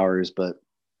female flowers. But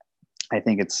I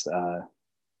think it's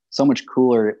so much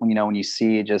cooler when you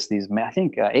see just these, I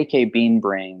think AK Bean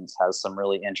Brains has some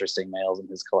really interesting males in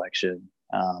his collection.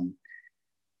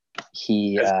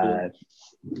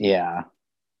 Yeah.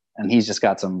 And he's just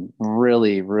got some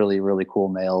really, really, really cool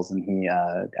males. And he,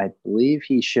 I believe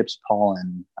he ships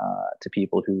pollen to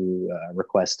people who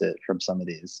request it from some of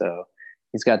these. So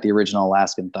he's got the original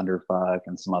Alaskan Thunderfuck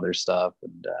and some other stuff.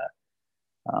 And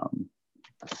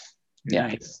yeah.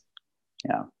 Nice.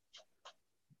 Yeah.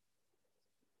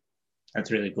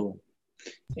 That's really cool.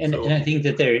 And I think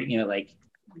that they're, like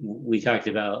we talked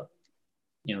about,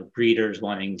 breeders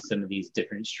wanting some of these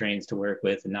different strains to work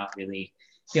with, and not really,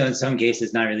 in some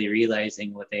cases, not really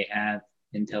realizing what they have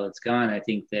until it's gone. I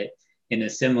think that in a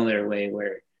similar way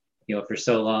where, for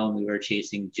so long we were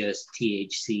chasing just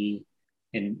THC,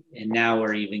 and now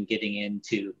we're even getting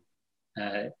into,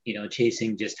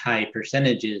 chasing just high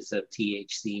percentages of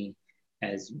THC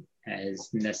as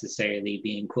necessarily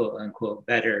being quote unquote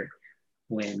better,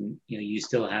 when, you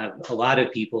still have a lot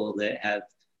of people that have,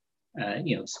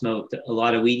 smoked a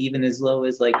lot of weed, even as low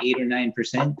as like 8 or 9%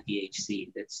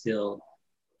 THC, that still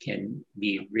can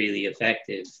be really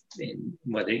effective in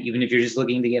even if you're just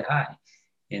looking to get high.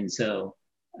 And so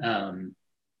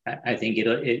I think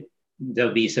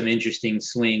there'll be some interesting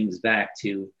swings back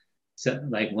to,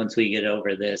 like, once we get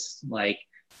over this, like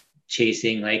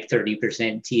chasing like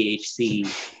 30% THC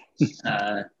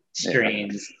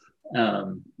strains,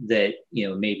 that,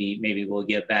 maybe we'll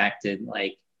get back to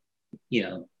like,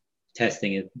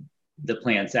 testing the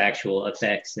plant's actual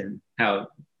effects and how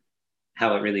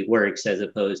it really works, as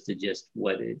opposed to just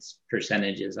what its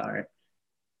percentages are.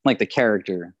 Like the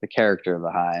character of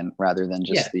the high, and rather than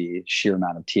just the sheer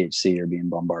amount of THC you're being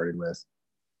bombarded with.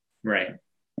 Right.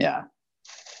 Yeah.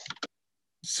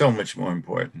 So much more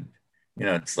important.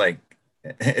 It's like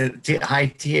high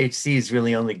THC is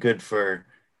really only good for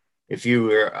if you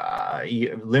were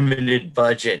limited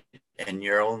budget and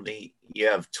you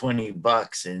have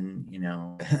 $20 and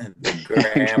the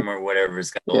gram or whatever is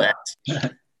got less.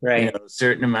 right. a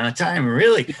certain amount of time.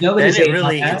 Really, Nobody's then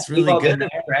it's really all been good.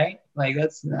 there, right? Like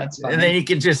that's fine. And then you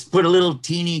can just put a little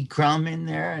teeny crumb in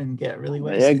there and get really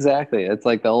wasted. Yeah, exactly. It's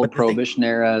like the old But prohibition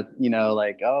era,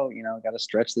 like, got to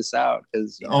stretch this out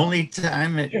because that's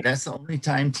the only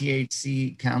time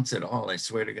THC counts at all. I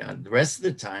swear to God. The rest of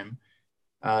the time,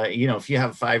 if you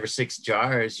have 5 or 6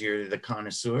 jars, you're the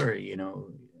connoisseur.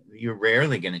 You're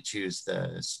rarely going to choose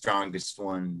the strongest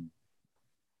one.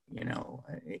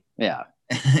 Yeah.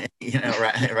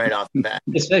 right off the bat.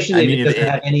 Especially if it doesn't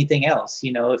have anything else.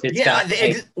 If it's got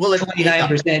 29%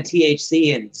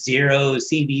 THC and 0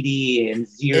 CBD and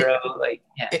 0,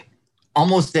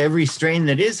 almost every strain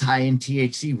that is high in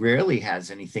THC rarely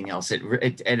has anything else.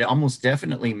 It almost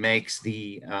definitely makes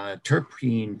the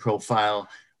terpene profile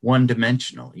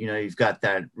one-dimensional. You've got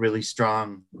that really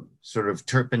strong sort of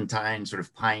turpentine, sort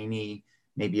of piney,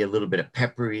 maybe a little bit of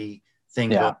peppery thing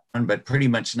going on, but pretty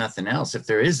much nothing else. If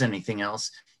there is anything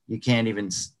else, you can't even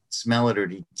smell it or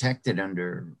detect it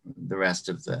under the rest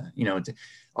of the,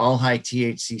 all high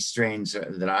THC strains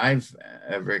that I've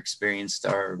ever experienced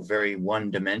are very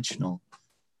one-dimensional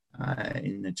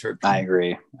in the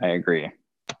terpene. I agree.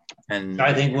 And so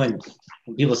I think when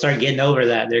people start getting over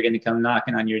that, they're going to come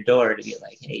knocking on your door to be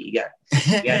like, hey, you got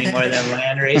any more of them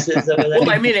land races over there? Well,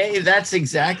 I mean, that's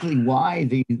exactly why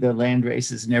the land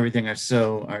races and everything are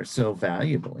so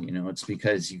valuable. It's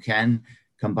because you can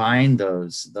combine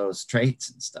those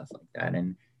traits and stuff like that.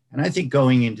 And I think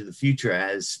going into the future,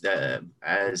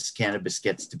 as cannabis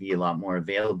gets to be a lot more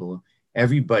available,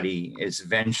 everybody is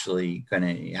eventually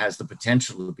has the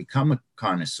potential to become a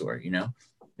connoisseur.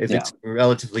 If it's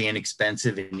relatively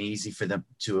inexpensive and easy for them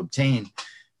to obtain,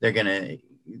 they're going to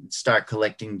start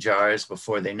collecting jars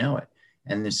before they know it.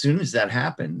 And as soon as that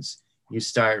happens, you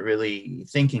start really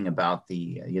thinking about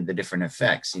the different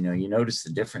effects. You notice the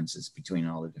differences between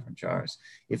all the different jars.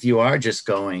 If you are just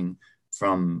going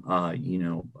from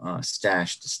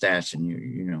stash to stash and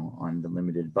you're on the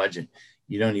limited budget,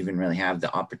 you don't even really have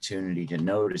the opportunity to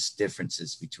notice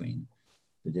differences between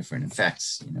the different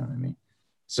effects. You know what I mean?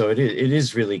 So it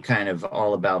is really kind of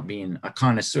all about being a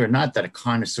connoisseur. Not that a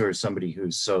connoisseur is somebody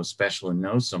who's so special and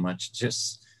knows so much,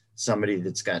 just somebody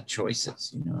that's got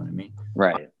choices. You know what I mean?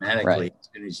 Right. Automatically, as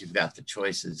soon as you've got the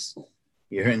choices,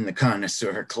 you're in the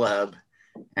connoisseur club,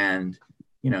 and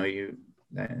you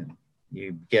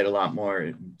get a lot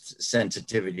more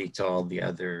sensitivity to all the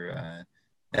other.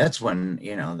 That's when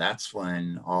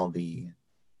all the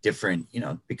different,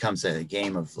 becomes a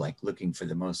game of like looking for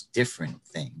the most different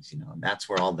things, and that's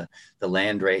where all the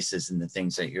land races and the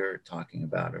things that you're talking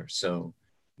about are so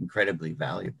incredibly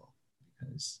valuable.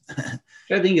 Because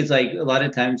I think it's like a lot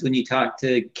of times when you talk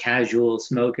to casual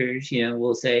smokers,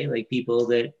 we'll say like people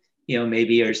that,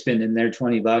 maybe are spending their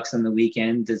 $20 on the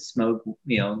weekend to smoke,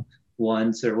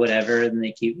 once or whatever, and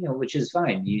they keep, which is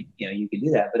fine. You can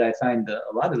do that. But I find that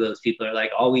a lot of those people are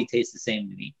like, all we taste the same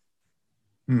to me.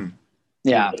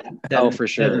 Yeah. For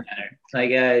sure. Doesn't matter. Like,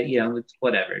 it's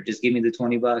whatever. Just give me the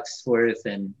 $20 worth,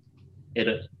 and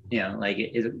it'll,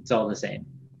 it's all the same.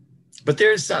 But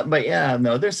there's some,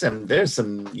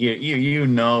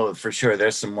 for sure,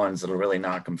 there's some ones that'll really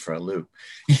knock them for a loop.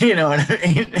 You know what I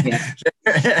mean? Yeah.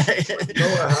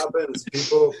 What happens?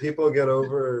 People get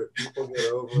over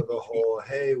the whole,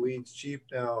 hey, weed's cheap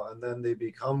now, and then they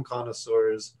become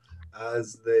connoisseurs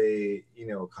as they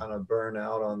kind of burn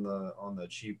out on the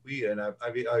cheap weed. And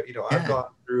I've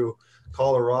gone through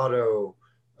Colorado,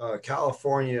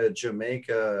 California,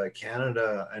 Jamaica,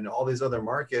 Canada, and all these other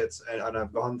markets, and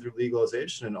I've gone through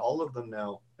legalization in all of them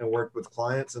now and worked with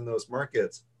clients in those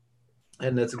markets.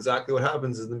 And that's exactly what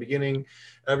happens. In the beginning,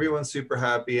 everyone's super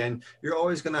happy, and you're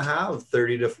always going to have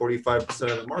 30 to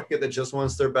 45% of the market that just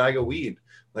wants their bag of weed.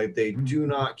 Like, they do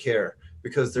not care,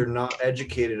 because they're not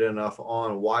educated enough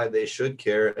on why they should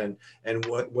care. And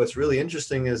what's really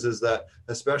interesting is that,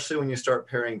 especially when you start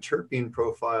pairing terpene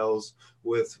profiles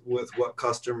with what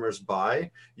customers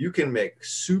buy, you can make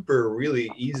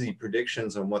really easy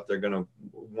predictions on what they're going to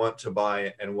want to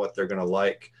buy and what they're going to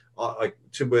like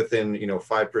to within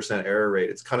 5% error rate.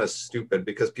 It's kind of stupid,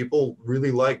 because people really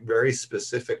like very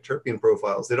specific terpene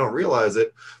profiles. They don't realize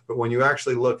it, but when you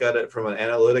actually look at it from an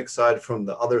analytic side, from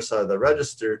the other side of the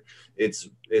register, it's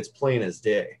plain as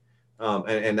day.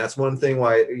 And that's one thing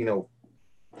why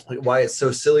it's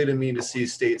so silly to me to see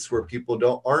states where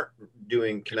people aren't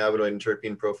doing cannabinoid and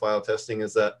terpene profile testing,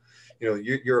 is that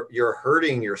you're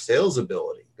hurting your sales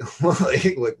ability,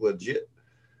 like legit.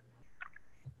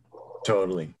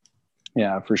 Totally.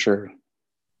 Yeah, for sure.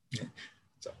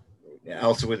 So,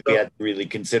 also, we have to really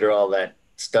consider all that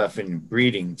stuff in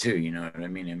breeding too. You know what I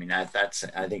mean? I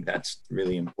think that's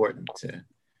really important to.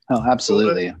 Oh,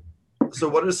 absolutely. So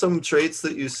what are some traits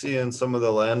that you see in some of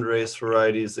the landrace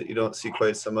varieties that you don't see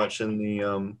quite so much in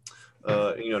the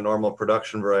normal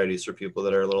production varieties for people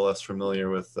that are a little less familiar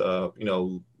with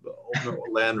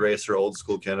landrace or old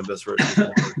school cannabis versus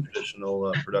more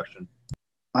traditional production?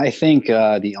 I think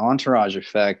the entourage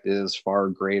effect is far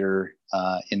greater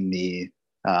in the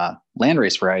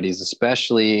landrace varieties,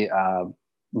 especially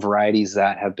varieties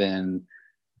that have been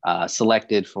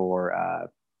selected for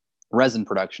resin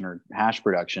production or hash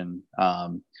production,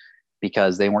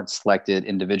 because they weren't selected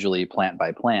individually plant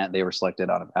by plant. They were selected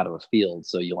out of a field.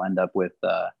 So you'll end up with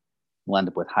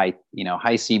high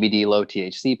CBD, low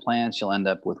THC plants. You'll end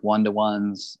up with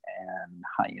 1-to-1s and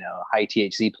high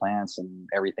THC plants and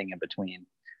everything in between.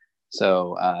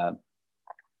 So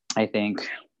I think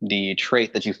the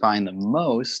trait that you find the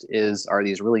most are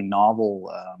these really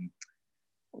novel,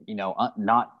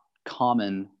 not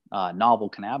common novel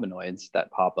cannabinoids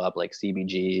that pop up, like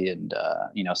CBG and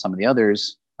some of the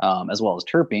others, as well as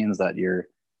terpenes that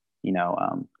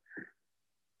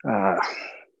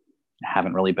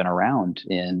haven't really been around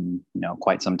in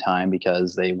quite some time,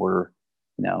 because they were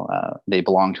they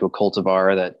belong to a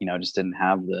cultivar that just didn't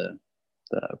have the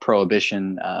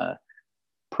prohibition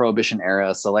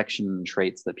era selection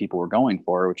traits that people were going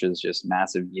for, which is just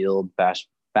massive yield, fast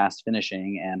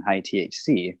finishing, and high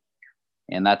THC.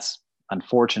 And that's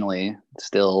unfortunately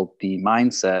still the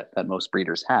mindset that most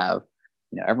breeders have.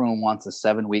 Everyone wants a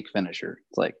 7-week finisher.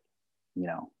 It's like,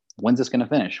 when's this going to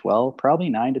finish? Well, probably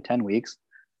 9 to 10 weeks.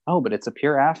 Oh, but it's a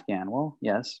pure Afghan. Well,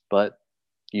 yes, but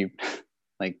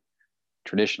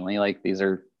traditionally, these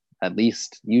are at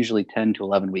least usually 10 to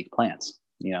 11-week plants.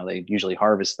 They usually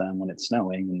harvest them when it's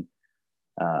snowing.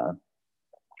 And,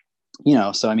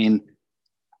 so I mean,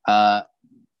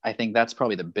 I think that's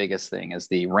probably the biggest thing, is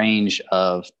the range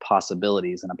of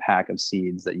possibilities in a pack of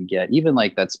seeds that you get, even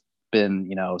that's been,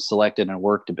 selected and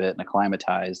worked a bit and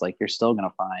acclimatized. You're still going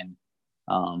to find,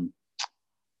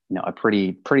 a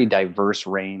pretty diverse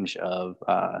range of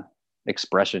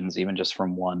expressions, even just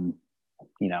from one,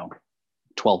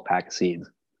 12 pack of seeds.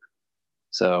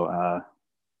 So,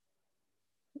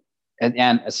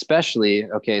 and especially,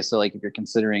 okay, so if you're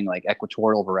considering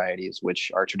equatorial varieties,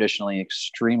 which are traditionally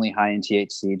extremely high in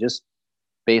THC, just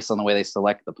based on the way they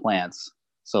select the plants.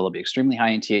 So they'll be extremely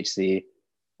high in THC,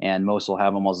 and most will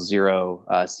have almost zero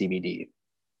CBD.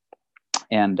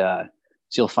 And so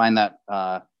you'll find that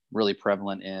really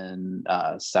prevalent in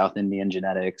South Indian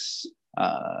genetics,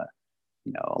 a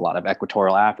lot of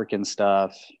equatorial African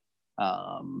stuff,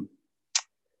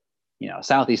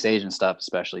 Southeast Asian stuff,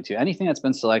 especially too. Anything that's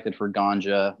been selected for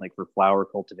ganja, for flower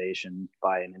cultivation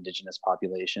by an indigenous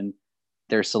population,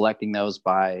 they're selecting those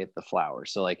by the flower.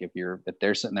 So if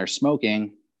they're sitting there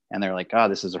smoking and they're like, oh,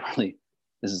 this is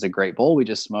a great bowl we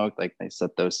just smoked, they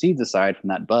set those seeds aside from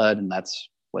that bud, and that's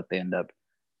what they end up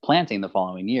planting the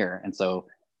following year. And so,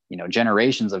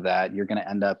 generations of that, you're going to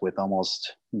end up with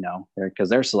almost, because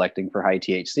they're selecting for high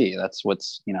THC. That's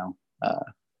what's,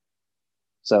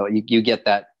 so you get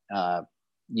that.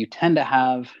 You tend to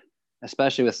have,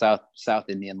 especially with South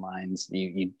Indian lines,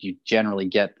 you generally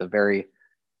get a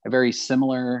very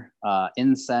similar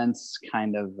incense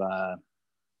kind of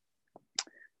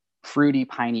fruity,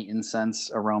 piney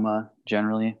incense aroma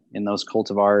generally in those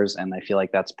cultivars. And I feel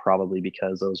like that's probably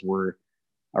because those were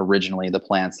originally the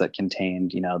plants that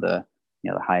contained, the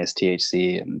highest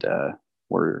THC and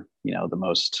were, the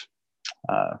most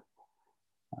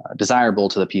desirable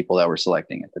to the people that were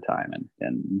selecting at the time.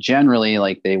 And generally,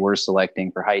 they were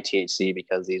selecting for high THC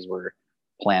because these were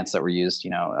plants that were used,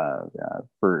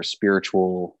 for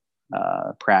spiritual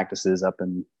practices up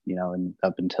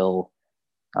until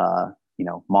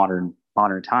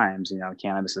modern times.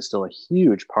 Cannabis is still a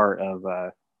huge part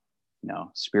of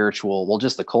spiritual, well,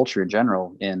 just the culture in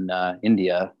general in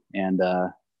India and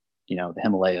the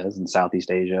Himalayas and Southeast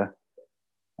Asia.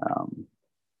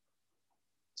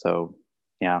 So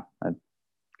yeah,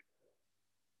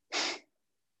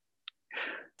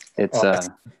 it's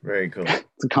very cool.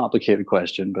 It's a complicated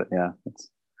question, but yeah,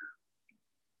 it's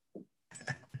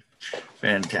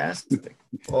fantastic.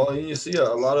 Well, you see a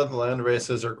lot of the land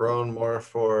races are grown more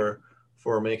for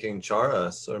making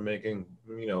charas or making,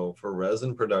 for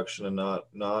resin production, and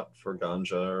not for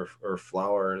ganja or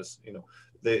flowers.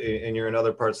 And you're in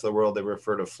other parts of the world, they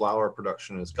refer to flower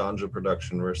production as ganja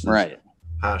production versus right.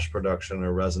 hash production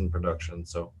or resin production,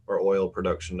 or oil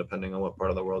production, depending on what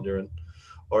part of the world you're in.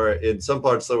 Or in some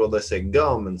parts of the world, they say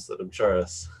gum instead of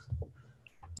charas.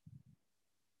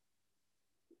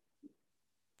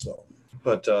 So,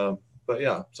 but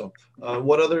yeah. So,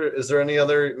 is there any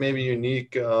other maybe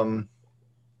unique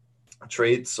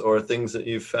traits or things that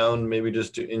you've found maybe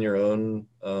just in your own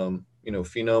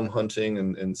phenome hunting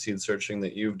and seed searching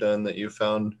that you've done, that you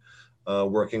found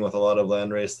working with a lot of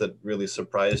landrace, that really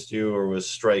surprised you or was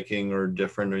striking or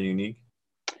different or unique?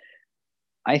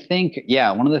 I think, yeah,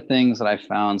 one of the things that I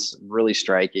found really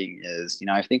striking is,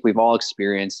 I think we've all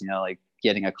experienced, like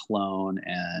getting a clone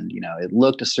and, it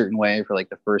looked a certain way for like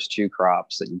the first 2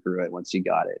 crops that you grew it once you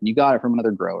got it. And you got it from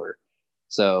another grower.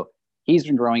 So he's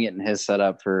been growing it in his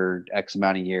setup for X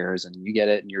amount of years, and you get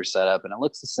it in your setup and it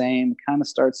looks the same, kind of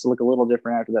starts to look a little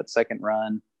different after that second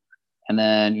run. And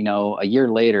then, a year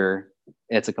later,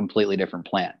 it's a completely different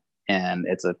plant and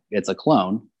it's a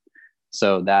clone.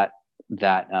 So that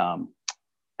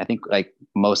I think like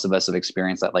most of us have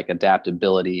experienced that like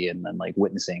adaptability, and then like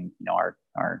witnessing,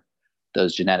 our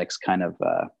those genetics kind of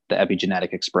the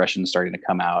epigenetic expression starting to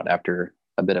come out after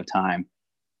a bit of time.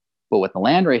 But with the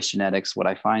landrace genetics, what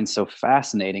I find so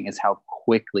fascinating is how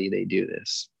quickly they do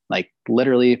this. Like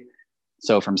literally,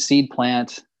 so from seed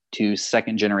plant to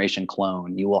second generation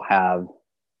clone, you will have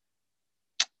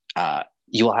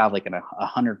like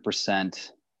 100%,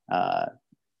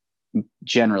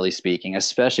 generally speaking,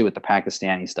 especially with the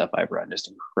Pakistani stuff I've run, just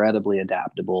incredibly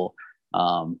adaptable.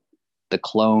 The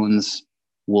clones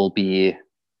will be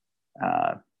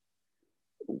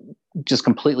just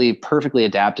completely perfectly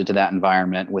adapted to that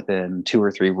environment within 2 or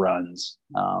 3 runs.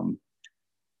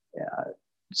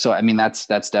 So I mean, that's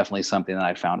definitely something that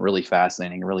I found really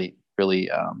fascinating, really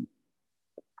kind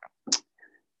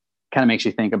of makes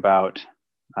you think about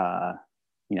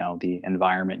the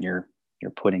environment you're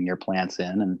putting your plants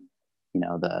in, and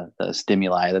the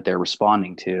stimuli that they're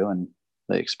responding to, and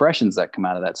the expressions that come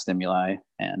out of that stimuli.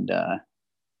 And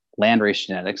landrace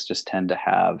genetics just tend to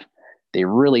they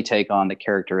really take on the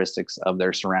characteristics of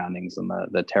their surroundings and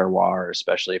the terroir,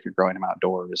 especially if you're growing them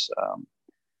outdoors.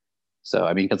 So,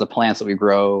 I mean, because the plants that we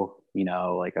grow,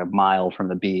 like a mile from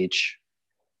the beach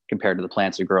compared to the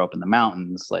plants we grow up in the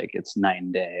mountains, like it's night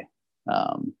and day.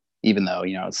 Even though,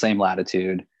 same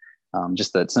latitude,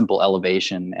 just that simple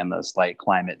elevation and the slight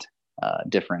climate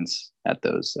difference at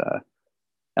those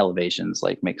elevations,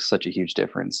 like makes such a huge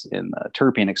difference in the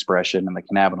terpene expression and the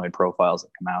cannabinoid profiles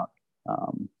that come out.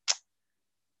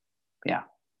 Yeah.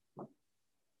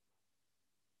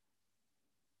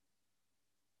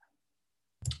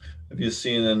 Have you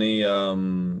seen any,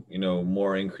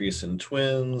 more increase in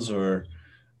twins or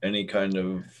any kind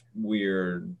of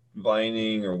weird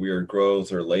vining or weird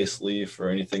growth or lace leaf or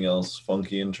anything else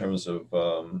funky in terms of,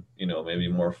 maybe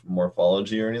more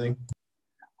morphology or anything?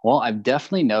 Well, I've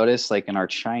definitely noticed, like in our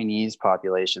Chinese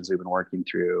populations we've been working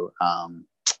through,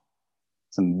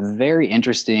 some very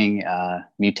interesting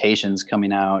mutations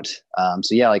coming out.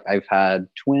 So yeah, like I've had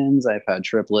twins, I've had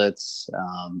triplets,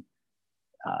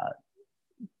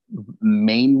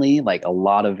 mainly like a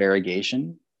lot of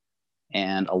variegation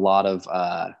and a lot of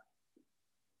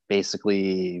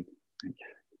basically,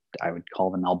 I would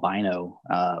call them albino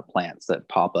plants that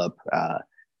pop up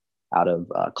out of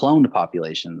cloned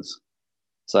populations.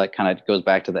 So that kind of goes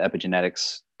back to the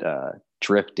epigenetics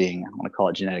drifting. I want to call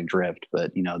it genetic drift,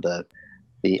 but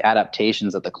the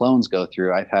adaptations that the clones go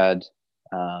through. I've had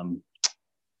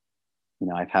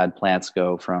plants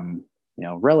go from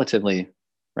relatively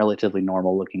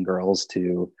normal looking girls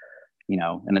to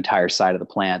an entire side of the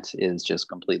plant is just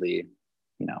completely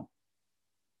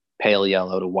pale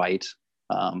yellow to white,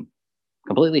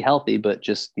 completely healthy, but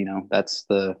just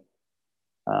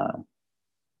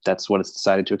that's what it's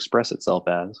decided to express itself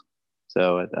as.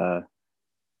 So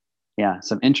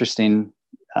some interesting,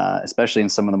 especially in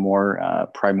some of the more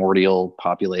primordial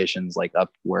populations, like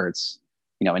up where it's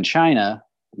in China,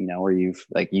 where you've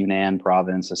like Yunnan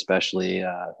province, especially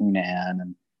Yunnan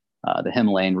and the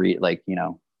Himalayan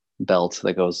belt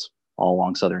that goes all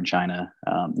along southern China.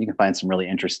 You can find some really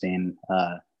interesting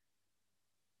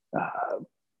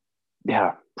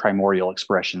primordial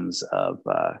expressions of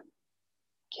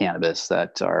cannabis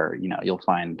that are, you'll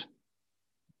find,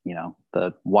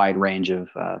 the wide range of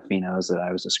phenos that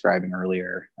I was describing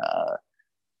earlier,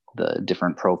 the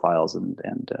different profiles and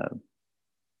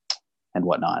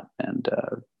whatnot, and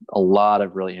a lot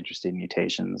of really interesting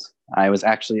mutations. I was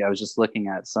just looking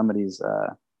at somebody's,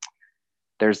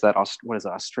 there's that, what is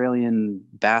it, Australian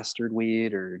bastard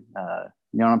weed, or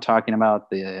you know what I'm talking about?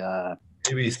 The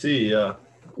ABC, yeah.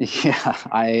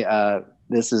 Yeah,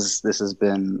 this has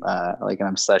been like an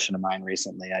obsession of mine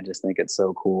recently. I just think it's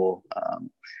so cool.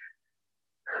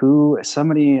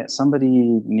 Somebody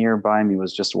nearby me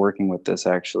was just working with this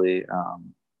actually,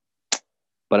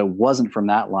 but it wasn't from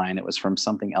that line. It was from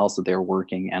something else that they were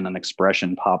working, and an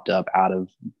expression popped up out of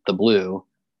the blue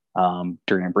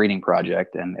during a breeding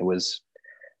project, and it was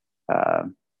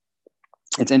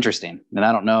it's interesting. And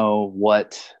I don't know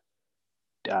what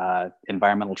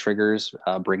environmental triggers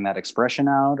bring that expression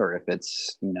out, or if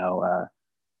it's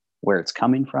where it's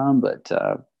coming from. But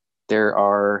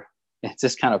it's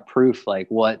just kind of proof, like,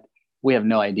 what we have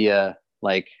no idea.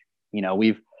 Like,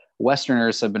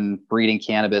 Westerners have been breeding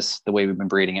cannabis the way we've been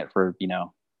breeding it for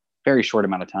very short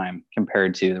amount of time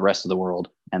compared to the rest of the world.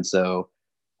 And so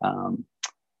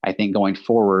I think going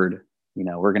forward,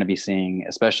 we're going to be seeing,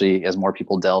 especially as more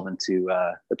people delve into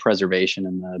the preservation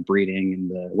and the breeding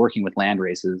and the working with land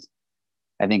races,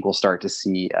 I think we'll start to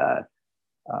see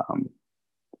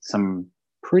some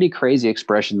pretty crazy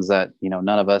expressions that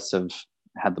none of us have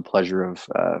had the pleasure of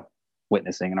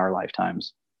witnessing in our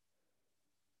lifetimes.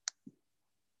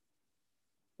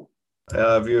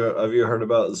 Have you heard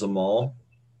about Zamal?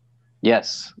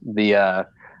 Yes, the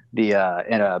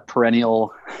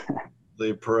perennial.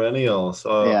 The perennial.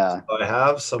 So, Yeah. so I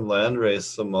have some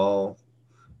landrace Zamal.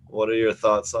 What are your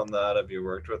thoughts on that? Have you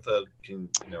worked with it?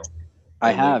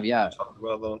 I have, yeah. Talk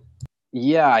about them.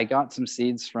 Yeah, I got some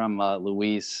seeds from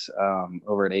Luis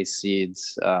over at Ace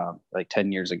Seeds like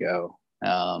 10 years ago.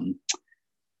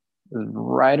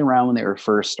 Right around when they were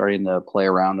first starting to play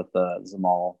around with the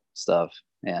Zamal stuff.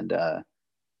 And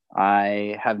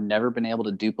I have never been able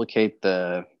to duplicate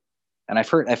and I've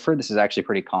heard this is actually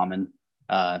pretty common,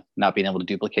 not being able to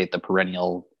duplicate the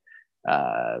perennial,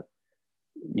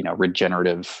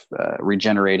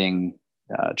 regenerating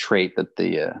trait that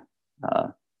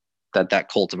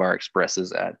that cultivar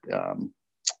expresses at,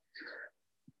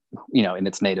 in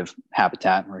its native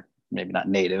habitat, or maybe not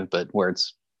native, but where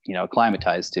it's,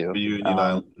 acclimatized to. Union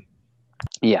Island.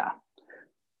 Yeah.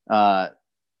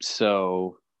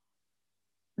 So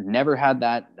never had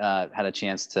a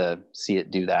chance to see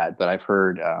it do that, but I've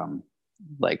heard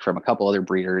like from a couple other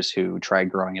breeders who tried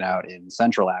growing it out in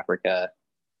Central Africa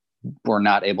were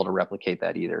not able to replicate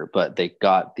that either, but they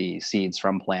got the seeds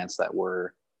from plants that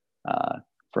were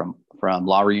from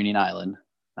La Reunion Island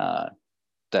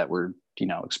that were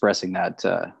expressing that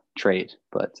trait.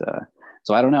 But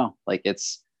so I don't know, like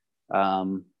it's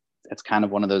kind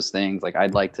of one of those things. Like I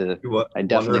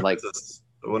definitely like.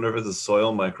 I wonder if it's a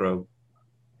soil microbe.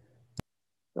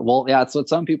 Well, yeah, it's what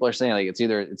some people are saying. Like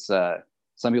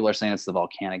some people are saying it's the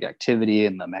volcanic activity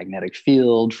and the magnetic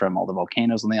field from all the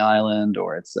volcanoes on the island,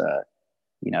 or it's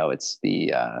it's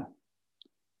the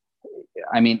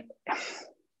I mean,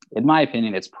 in my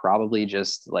opinion, it's probably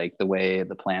just like the way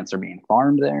the plants are being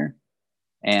farmed there,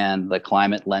 and the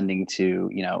climate lending to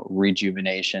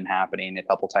rejuvenation happening a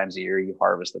couple times a year. You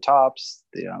harvest the tops,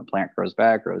 the plant grows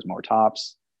back, grows more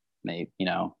tops. And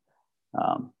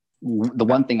the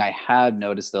one thing I had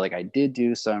noticed, though, like I did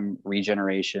do some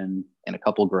regeneration in a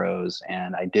couple grows,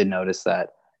 and I did notice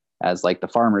that, as like the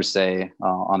farmers say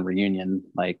on Reunion,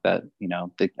 like that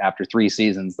after 3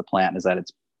 seasons the plant is at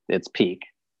its peak,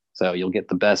 so you'll get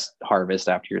the best harvest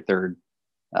after your third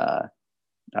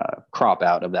crop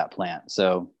out of that plant.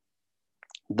 So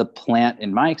the plant,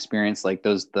 in my experience, like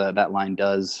that line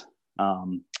does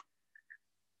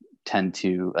tend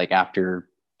to, like, after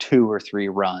 2 or 3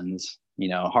 runs,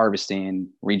 harvesting,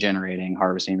 regenerating,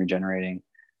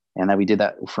 and that we did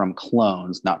that from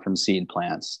clones, not from seed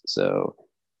plants. So,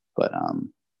 but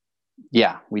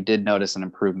yeah, we did notice an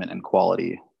improvement in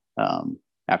quality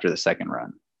after the second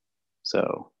run.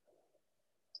 So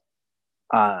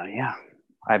yeah,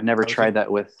 I've never tried that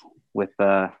with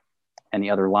any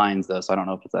other lines, though, so I don't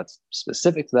know if that's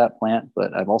specific to that plant,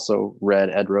 but I've also read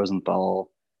Ed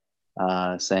Rosenthal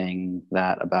saying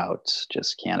that about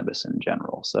just cannabis in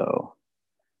general. So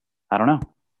I don't know.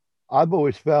 I've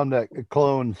always found that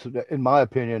clones, in my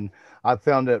opinion, I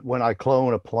found that when I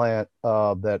clone a plant,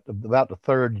 that about the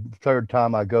third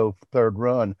time I go third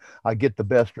run, I get the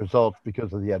best results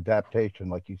because of the adaptation,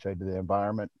 like you say, to the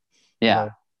environment. Yeah.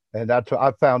 And that's,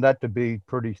 I found that to be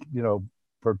pretty,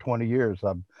 for 20 years,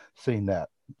 I've seen that.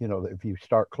 If you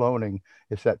start cloning,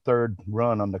 it's that third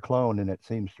run on the clone, and it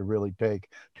seems to really take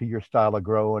to your style of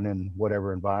growing in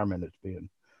whatever environment it's being,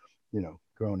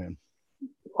 grown in.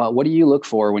 What do you look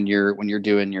for when you're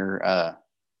doing your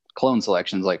clone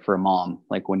selections, like for a mom,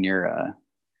 like when you're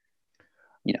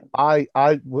the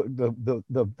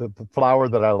flower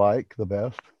that I like the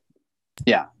best.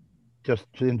 Yeah. Just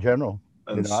in general.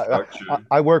 And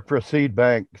I work for a seed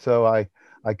bank, so I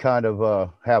kind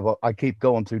of I keep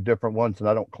going through different ones, and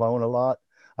I don't clone a lot.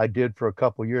 I did for a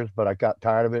couple years, but I got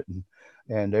tired of it,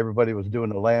 and everybody was doing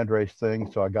the landrace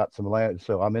thing, so I got some land.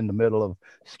 So I'm in the middle of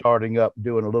starting up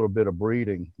doing a little bit of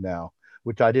breeding now,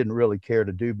 which I didn't really care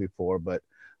to do before, but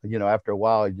after a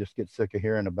while you just get sick of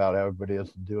hearing about how everybody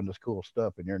is doing this cool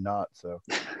stuff and you're not. So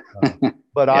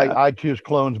but yeah. I choose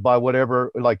clones by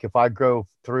whatever, like if I grow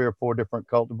 3 or 4 different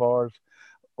cultivars,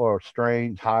 or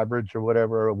strains, hybrids or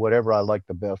whatever I like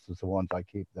the best is the ones I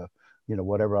keep. The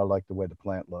whatever I like the way the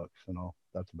plant looks.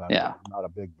 That's about it. Yeah. I'm not a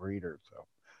big breeder, so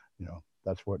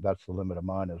that's the limit of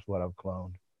mine is what I've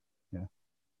cloned. Yeah.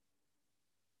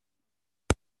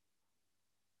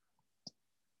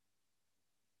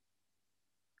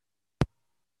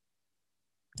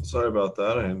 Sorry about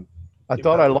that. I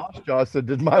thought I lost you. I said,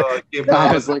 did my I keep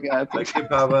I was having, like, I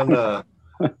keep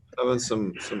having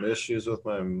some issues with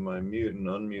my mute and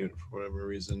unmute for whatever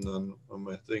reason on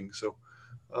my thing. So,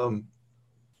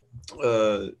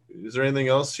 is there anything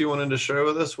else you wanted to share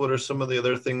with us? What are some of the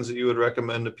other things that you would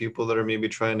recommend to people that are maybe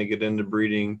trying to get into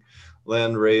breeding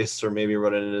landrace, or maybe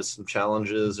running into some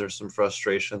challenges or some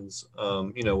frustrations,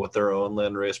 with their own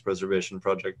landrace preservation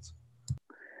projects?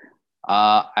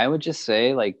 I would just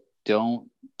say, like, don't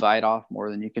bite off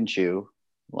more than you can chew.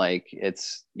 Like,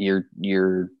 it's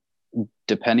you're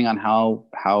depending on how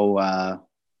I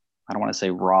don't want to say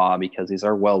raw, because these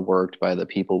are well worked by the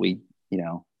people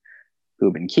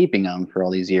who've been keeping them for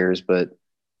all these years, but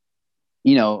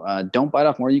don't bite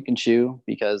off more than you can chew,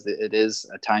 because it is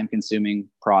a time consuming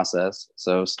process.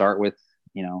 So start with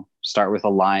a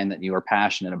line that you are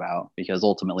passionate about, because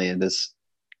ultimately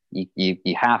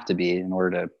you have to be in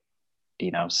order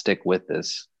to stick with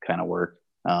this kind of work.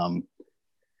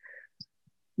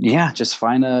 Just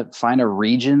find a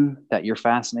region that you're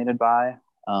fascinated by,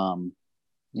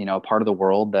 part of the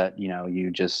world that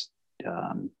you just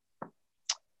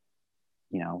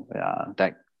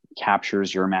that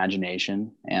captures your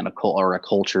imagination, and a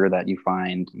culture that you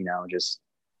find just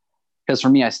because for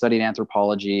me, I studied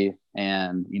anthropology,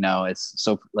 and it's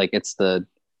so like it's the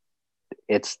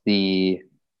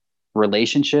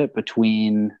relationship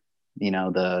between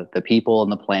the people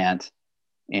and the plant,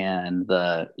 and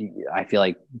I feel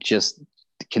like just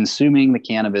consuming the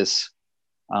cannabis,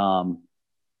 that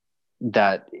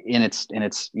in its in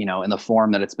the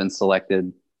form that it's been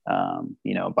selected,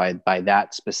 by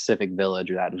that specific village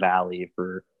or that valley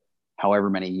for however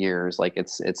many years. Like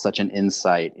it's such an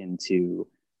insight into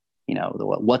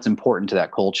what's important to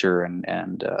that culture,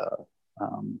 and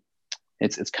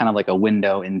it's kind of like a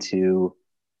window into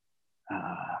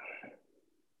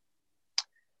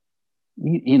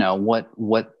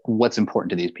what's important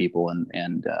to these people,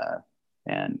 and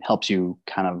helps you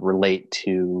kind of relate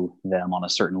to them on a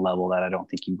certain level that I don't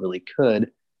think you really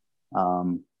could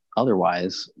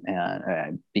otherwise.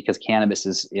 Because cannabis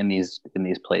is in these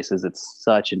places, it's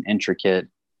such an intricate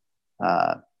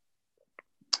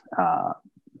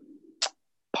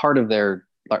part of their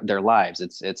lives.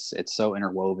 It's so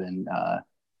interwoven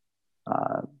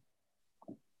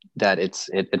that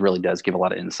it really does give a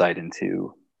lot of insight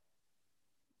into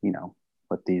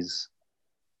what is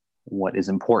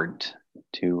important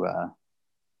to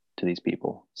these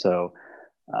people. So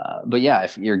but yeah,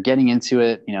 if you're getting into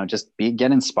it, just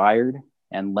get inspired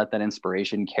and let that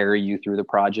inspiration carry you through the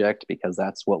project, because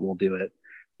that's what will do it.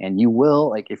 And you will,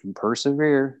 like, if you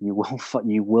persevere, you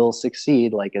will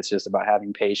succeed. Like, it's just about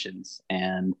having patience,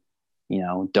 and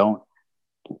don't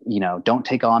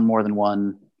take on more than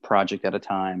one project at a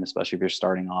time, especially if you're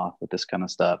starting off with this kind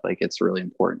of stuff. Like, it's really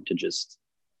important to just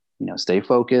stay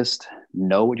focused,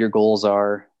 know what your goals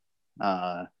are.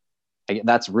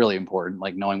 That's really important,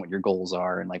 like knowing what your goals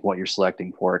are and like what you're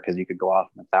selecting for, because you could go off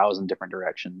in 1,000 different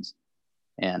directions.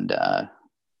 And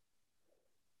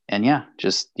yeah,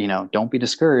 just don't be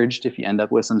discouraged if you end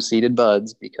up with some seeded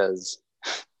buds, because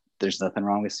there's nothing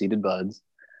wrong with seeded buds.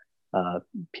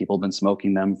 People have been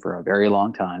smoking them for a very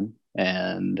long time,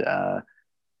 and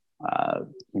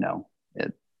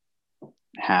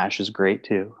hash is great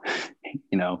too.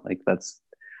 Like that's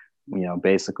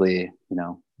basically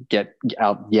get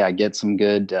some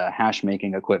good hash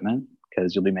making equipment,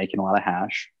 because you'll be making a lot of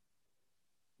hash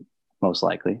most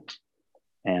likely.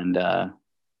 And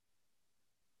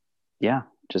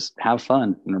just have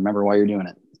fun and remember why you're doing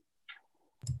it.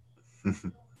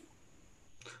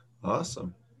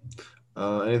 Awesome.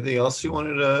 Anything else you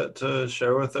wanted to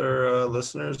share with our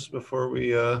listeners before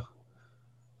we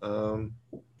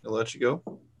let you go?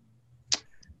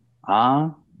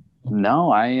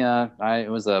 No, it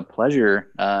was a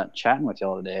pleasure chatting with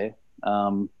y'all today.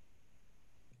 Why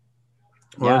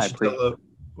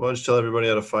don't you tell everybody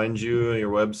how to find you, your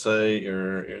website,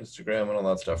 your Instagram, and all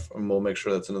that stuff, and we'll make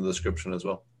sure that's in the description as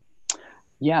well.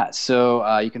 Yeah,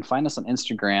 so you can find us on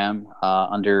Instagram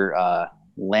under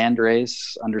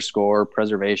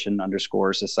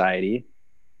landrace_preservation_society,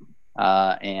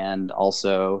 and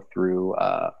also through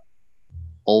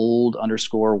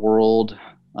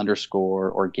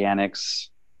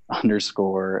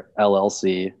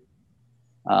old_world_organics_LLC,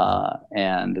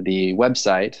 and the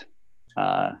website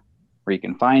where you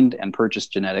can find and purchase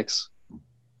genetics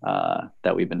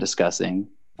that we've been discussing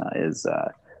is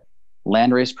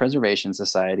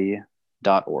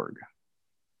landracepreservationsociety.org.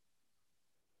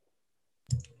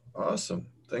 Awesome.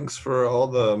 Thanks for all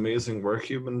the amazing work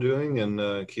you've been doing,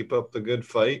 and keep up the good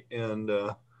fight. And,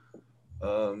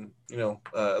 I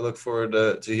look forward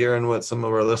to hearing what some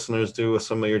of our listeners do with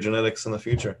some of your genetics in the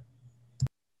future.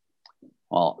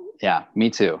 Well, yeah, me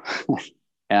too.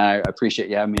 And I appreciate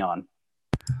you having me on.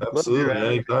 Absolutely.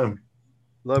 Anytime.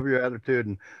 Love your attitude.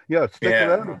 And stick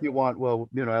around if you want. Well,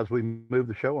 as we move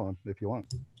the show on, if you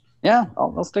want. Yeah,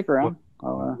 I'll stick around.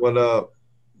 What are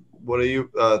you,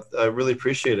 I really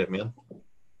appreciate it, man.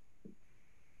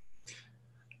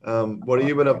 What have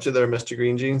you been up to there, Mr.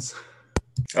 Green Jeans?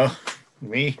 Oh,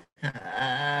 me?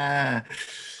 I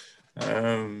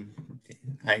don't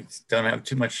have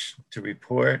too much to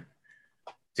report.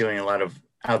 Doing a lot of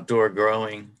outdoor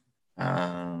growing,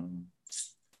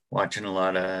 watching a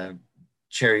lot of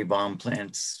cherry bomb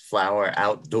plants flower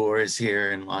outdoors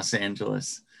here in Los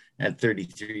Angeles at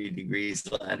 33 degrees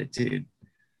latitude.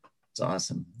 It's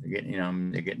awesome. They're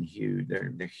getting huge.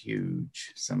 They're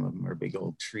huge. Some of them are big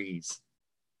old trees.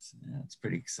 So, yeah, it's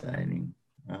pretty exciting.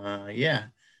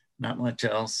 Not much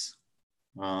else.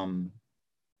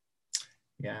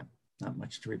 Not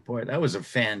much to report. That was a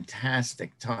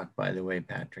fantastic talk, by the way,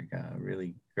 Patrick.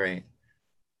 Really great.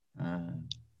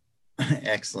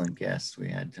 Excellent guest we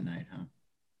had tonight, huh?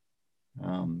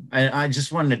 I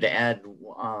just wanted to add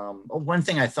one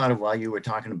thing I thought of while you were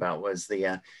talking about was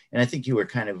and I think you were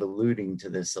kind of alluding to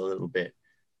this a little bit,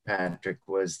 Patrick,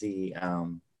 was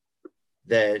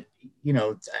that,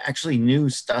 actually new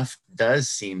stuff does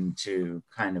seem to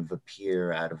kind of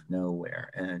appear out of nowhere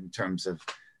in terms of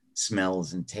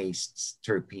smells and tastes,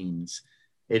 terpenes.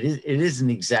 It isn't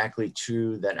exactly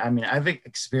true that, I've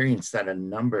experienced that a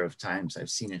number of times. I've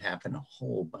seen it happen a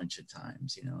whole bunch of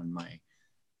times,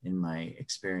 in my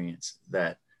experience,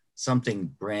 that something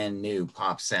brand new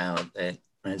pops out that,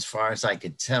 as far as I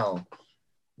could tell,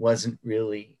 wasn't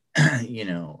really,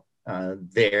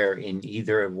 there in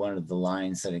either of one of the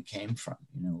lines that it came from.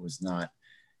 It was not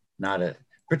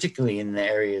particularly in the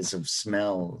areas of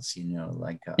smells,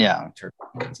 like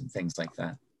terpenes and things like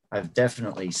that. I've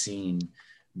definitely seen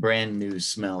brand new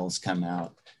smells come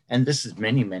out, and this is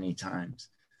many, many times.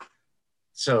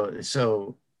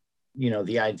 So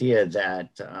the idea that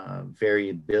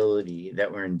variability,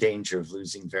 that we're in danger of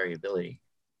losing variability,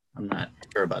 I'm not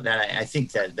sure about that. I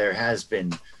think that there has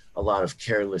been a lot of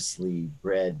carelessly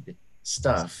bred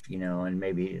stuff, and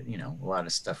maybe, a lot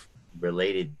of stuff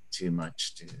related too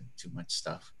much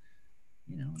stuff,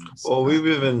 Well, we've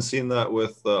even seen that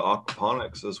with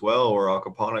aquaponics as well, where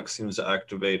aquaponics seems to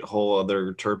activate whole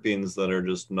other terpenes that are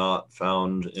just not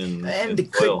found in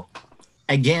soil.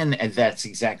 Again, that's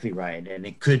exactly right. And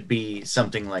it could be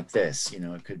something like this,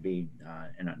 it could be,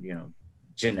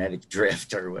 genetic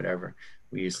drift or whatever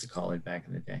we used to call it back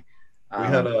in the day.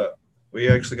 We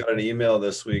actually got an email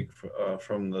this week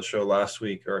from the show last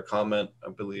week, or a comment, I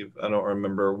believe. I don't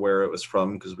remember where it was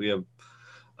from, because we have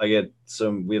so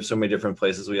many different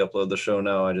places we upload the show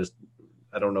now. I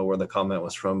don't know where the comment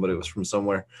was from, but it was from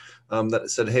somewhere that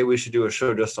said, hey, we should do a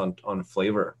show just on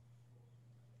flavor.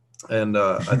 And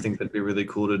I think that'd be really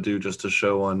cool to do, just a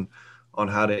show on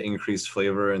how to increase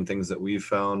flavor and things that we've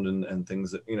found and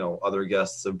things that, other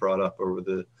guests have brought up over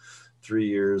the 3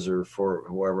 years or for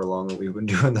however long that we've been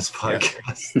doing this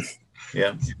podcast.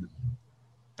 Yeah.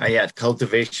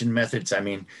 Cultivation methods.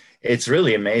 It's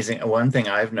really amazing. One thing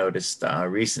I've noticed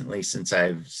recently, since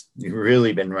I've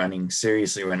really been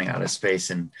seriously running out of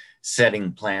space and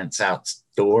setting plants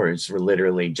outdoors, we're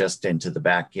literally just into the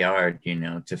backyard,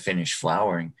 to finish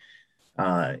flowering,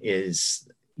 is,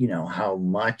 how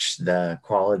much the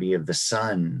quality of the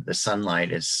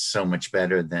sunlight is so much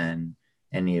better than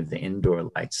any of the indoor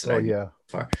lights.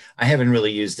 I haven't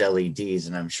really used LEDs,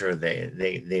 and I'm sure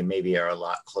they maybe are a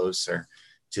lot closer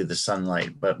to the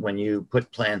sunlight. But when you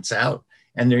put plants out,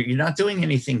 and you're not doing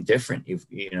anything different,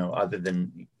 other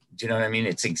than, do you know what I mean?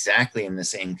 It's exactly in the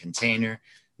same container.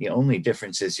 The only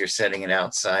difference is you're setting it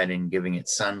outside and giving it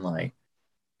sunlight.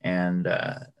 And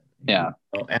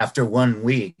after 1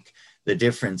 week, the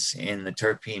difference in the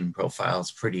terpene profile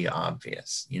is pretty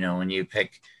obvious.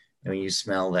 When you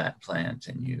smell that plant,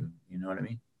 and you know what I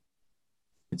mean?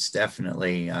 It's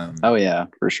definitely. Oh yeah,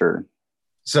 for sure.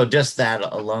 So just that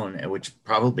alone, which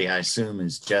probably I assume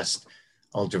is just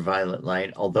ultraviolet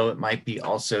light, although it might be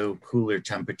also cooler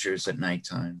temperatures at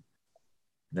nighttime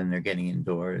than they're getting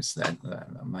indoors, that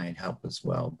might help as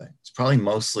well. But it's probably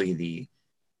mostly the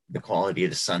quality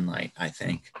of the sunlight, I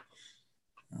think.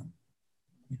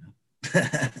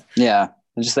 Yeah,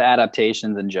 and just the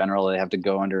adaptations in general they have to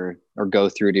go under or go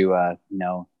through to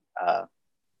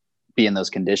be in those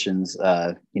conditions.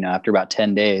 After about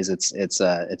 10 days,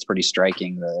 it's pretty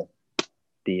striking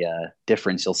the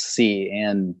difference you'll see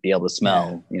and be able to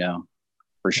smell.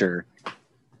 For sure.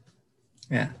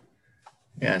 Yeah.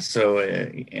 So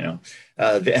and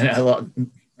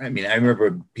I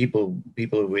remember people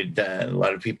would a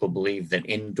lot of people believe that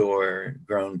indoor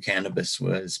grown cannabis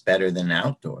was better than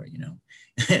outdoor.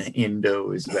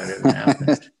 Indo is better than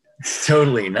outdoor.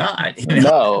 Totally not.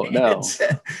 No.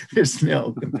 There's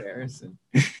no comparison.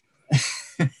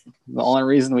 The only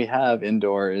reason we have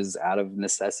indoor is out of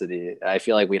necessity. I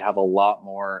feel like we'd have a lot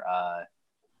more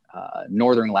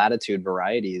northern latitude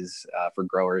varieties for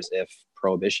growers if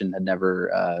prohibition had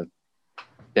never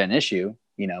been an issue.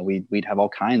 We'd have all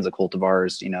kinds of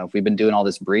cultivars. If we've been doing all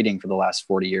this breeding for the last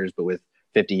 40 years, but with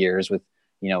 50 years with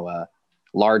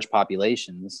large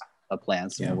populations of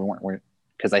plants,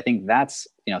 because I think that's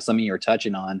something you were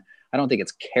touching on. I don't think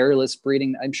it's careless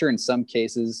breeding. I'm sure in some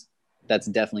cases that's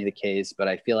definitely the case, but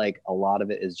I feel like a lot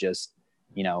of it is just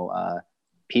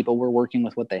people were working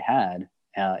with what they had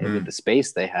with the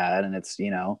space they had, and it's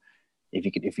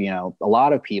if a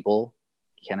lot of people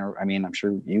I'm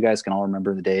sure you guys can all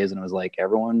remember the days and it was like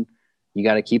everyone, you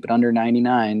got to keep it under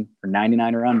 99 or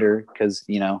 99 or under, because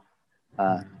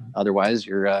otherwise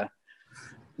you're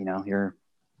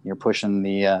pushing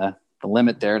the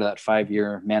limit there to that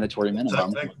 5-year mandatory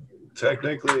minimum.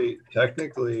 Technically,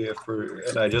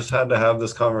 and I just had to have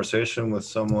this conversation with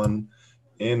someone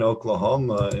in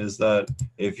Oklahoma, is that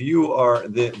if you are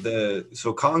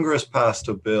so Congress passed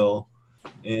a bill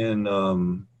in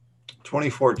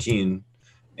 2014,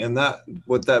 and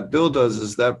what that bill does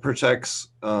is that protects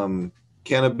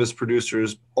cannabis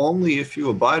producers only if you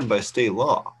abide by state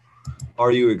law.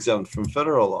 Are you exempt from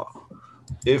federal law?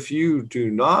 If you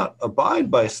do not abide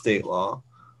by state law,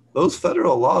 those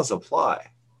federal laws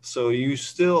apply. So you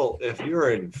still, if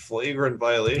you're in flagrant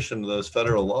violation of those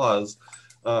federal laws,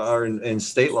 or in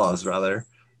state laws rather,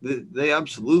 they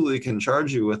absolutely can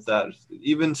charge you with that.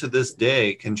 Even to this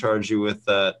day, can charge you with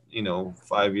that,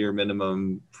 5-year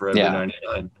minimum for every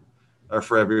 99, or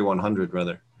for every 100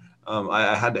 rather.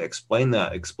 I had to explain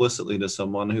that explicitly to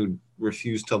someone who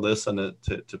refused to listen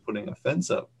to putting a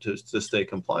fence up to stay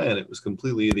compliant. It was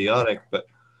completely idiotic, but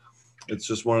it's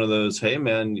just one of those, hey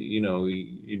man,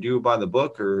 you do it by the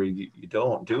book or you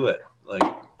don't do it. Like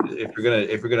if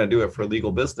you're gonna do it for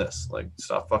legal business, like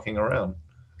stop fucking around.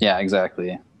 Yeah,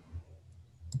 exactly.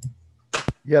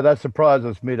 Yeah, that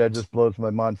surprises me. That just blows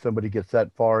my mind. Somebody gets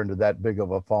that far into that big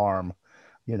of a farm.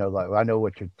 Like I know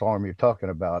what your farm you're talking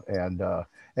about, and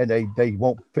they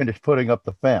won't finish putting up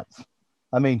the fence.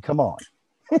 I mean, come on.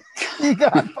 you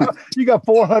got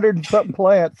 400 and something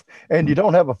plants and you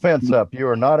don't have a fence up. You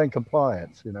are not in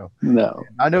compliance. No.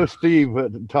 I know Steve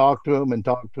would talk to him, and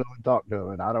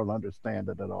I don't understand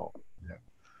it at all.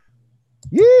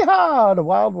 Yeehaw, the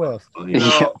Wild West.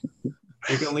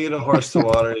 You can lead a horse to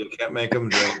water, you can't make him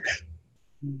drink,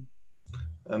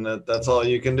 and that's all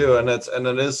you can do. And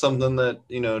it is something that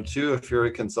too, if you're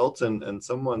a consultant and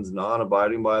someone's not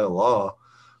abiding by the law,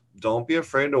 don't be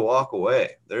afraid to walk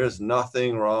away. There is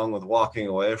nothing wrong with walking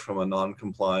away from a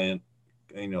non-compliant,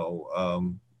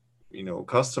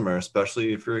 customer,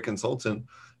 especially if you're a consultant.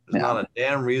 There's not a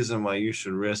damn reason why you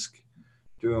should risk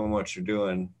doing what you're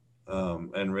doing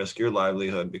and risk your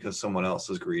livelihood because someone else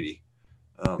is greedy.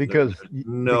 There's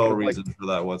no reason for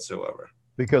that whatsoever.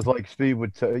 Because like Steve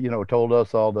would told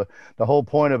us all, the whole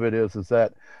point of it is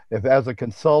that if as a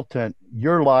consultant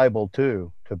you're liable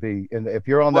to be, and if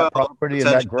you're on that property and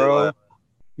that grow,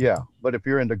 but if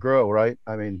you're in the grow, right,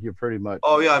 I mean you're pretty much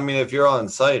if you're on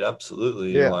site,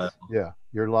 absolutely you're liable.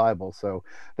 You're liable. So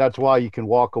that's why you can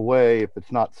walk away if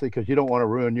it's not, because you don't want to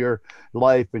ruin your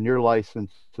life and your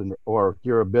license or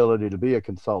your ability to be a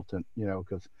consultant,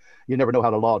 because you never know how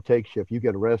the law takes you. If you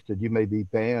get arrested, you may be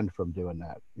banned from doing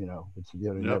that. You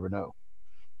never know.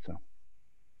 So.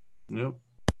 Yep.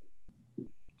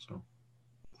 So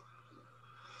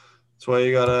that's why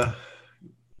you gotta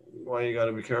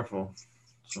be careful.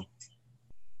 So.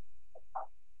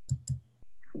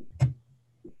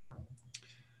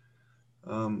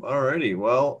 Alrighty.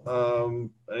 Well,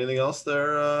 anything else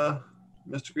there,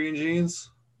 Mr. Green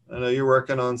Jeans? I know you're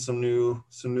working on some new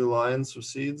lines of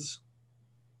seeds.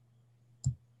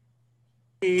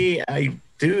 I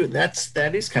do.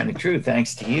 That is kind of true.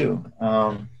 Thanks to you.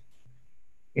 I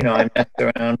messed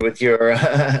around with your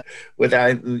the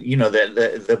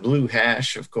blue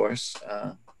hash, of course.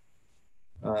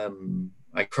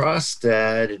 I crossed.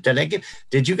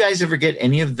 Did you guys ever get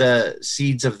any of the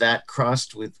seeds of that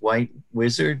crossed with White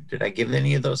Wizard? Did I give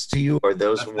any of those to you, or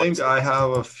those? I think I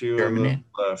have a few of them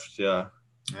left. Yeah.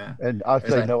 Yeah. And I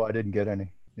say no, I didn't get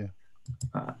any. Yeah.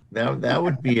 That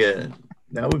would be a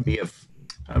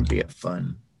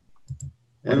fun.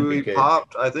 We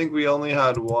popped. I think we only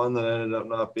had one that ended up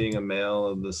not being a male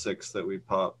of the 6 that we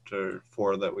popped, or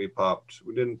 4 that we popped.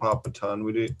 We didn't pop a ton.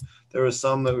 There was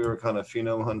some that we were kind of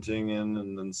phenome hunting in,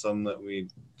 and then some that we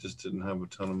just didn't have a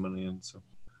ton of money in. So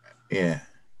yeah,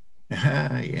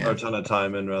 yeah, or a ton of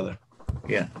time in, rather.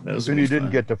 Yeah, those. And you didn't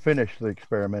get to finish the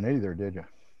experiment either, did you?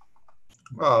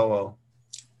 Oh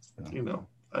well,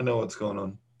 I know what's going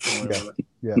on.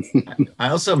 Yeah. I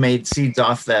also made seeds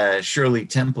off the Shirley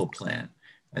Temple plant.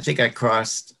 I think I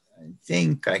crossed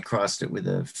it with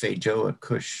a Feijoa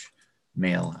Kush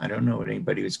male. I don't know what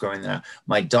anybody was growing that.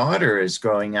 My daughter is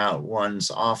growing out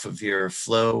ones off of your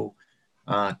Flow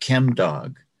Chem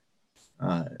Dog.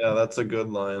 Yeah, that's a good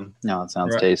line. No, it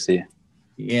sounds tasty.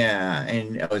 Yeah,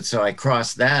 and so I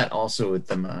crossed that also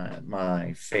with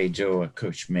my Feijoa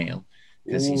Kush male.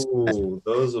 Ooh,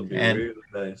 those will be really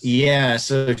nice. Yeah,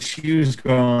 so she was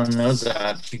growing those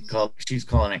out. She's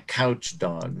calling it Couch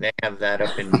Dog. They have that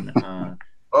up in. I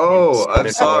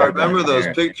remember those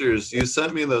pictures. You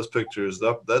sent me those pictures.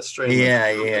 That's strange.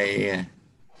 Yeah.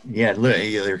 Look,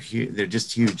 they're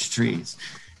just huge trees,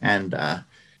 and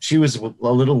she was a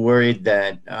little worried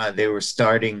that they were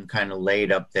starting kind of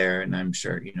late up there, and I'm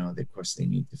sure of course they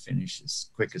need to finish as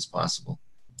quick as possible.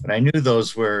 But I knew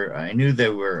they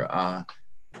were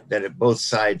that both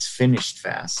sides finished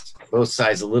fast. Both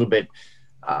sides a little bit,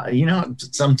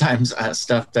 sometimes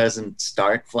stuff doesn't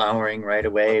start flowering right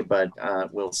away, but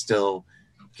will still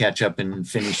catch up and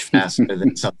finish faster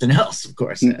than something else, of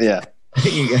course. Yeah.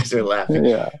 You guys are laughing.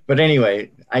 Yeah. But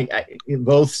anyway, I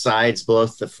both sides,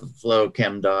 both the Flow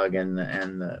Chem Dog and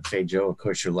the Feijoa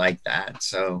Kush are like that.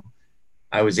 So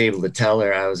I was able to tell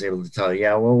her,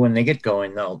 yeah, well, when they get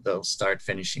going, they'll start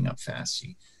finishing up fast.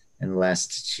 And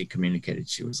last she communicated,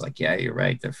 she was like, yeah, you're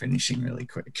right. They're finishing really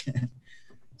quick.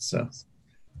 So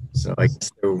I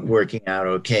guess they're working out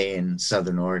okay in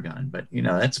Southern Oregon, but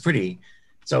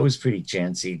it's always pretty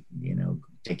chancy,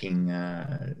 taking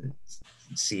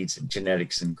seeds and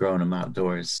genetics and growing them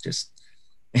outdoors. Just,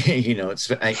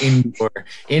 it's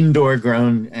indoor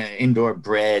grown, indoor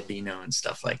bred, and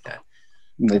stuff like that.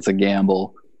 It's a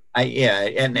gamble.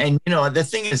 And the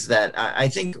thing is that I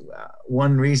think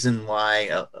one reason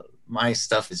why my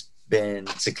stuff has been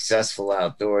successful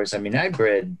outdoors. I mean, I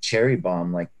bred cherry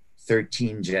bomb like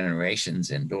 13 generations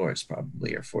indoors,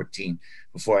 probably, or 14,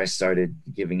 before I started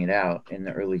giving it out in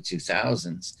the early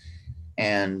 2000s.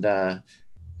 And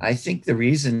I think the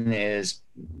reason is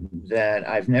that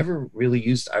I've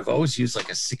always used like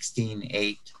a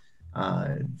 16/8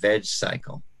 veg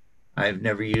cycle. I've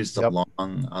never used a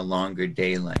longer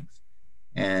day length.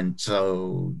 And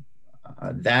so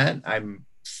that I'm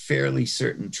fairly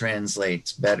certain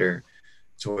translates better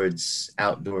towards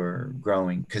outdoor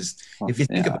growing. Because if you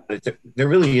think about it, there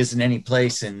really isn't any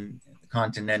place in the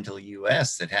continental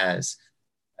US that has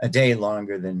a day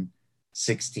longer than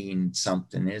 16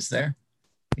 something, is there?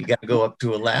 You got to go up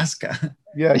to Alaska.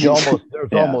 Yeah,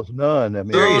 there's almost none. I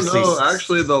mean, no,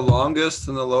 actually, the longest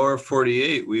in the lower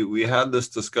 48. We had this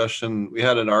discussion. We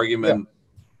had an argument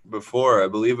before. I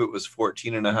believe it was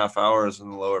 14 and a half hours in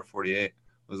the lower 48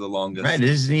 was the longest. Right, it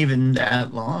isn't even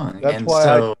that long. That's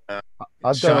why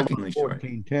I've done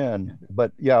 1410.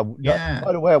 But yeah.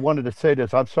 By the way, I wanted to say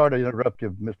this. I'm sorry to interrupt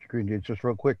you, Mr. Green. It's just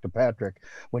real quick to Patrick.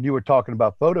 When you were talking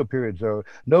about photo periods, though,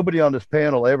 nobody on this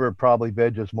panel ever probably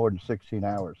veges more than 16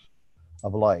 hours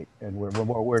of light, and we're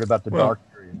more worried about the dark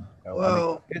period.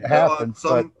 It happens.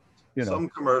 Some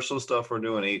commercial stuff we're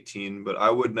doing 18, but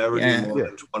I would never do more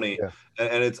than 20. Yeah.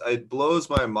 And it blows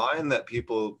my mind that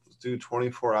people do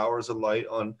 24 hours of light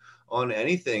on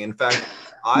anything. In fact,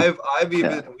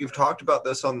 we've talked about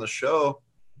this on the show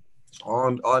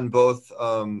on both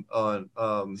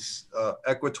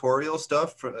equatorial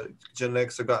stuff,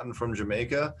 genetics I've gotten from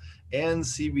Jamaica, and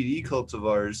CBD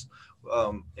cultivars.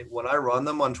 When I run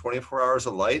them on 24 hours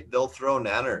of light, they'll throw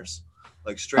nanners.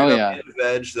 Like straight up in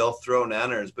veg, they'll throw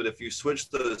nanners. But if you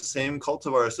switch the same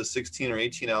cultivars to 16 or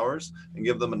 18 hours and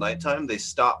give them a nighttime, they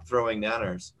stop throwing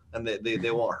nanners, and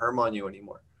they won't harm on you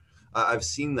anymore. I've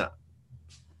seen that.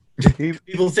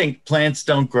 People think plants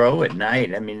don't grow at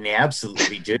night. I mean, they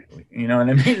absolutely do. You know what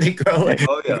I mean? They grow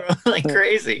like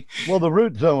crazy. Well, the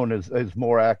root zone is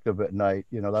more active at night.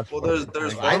 That's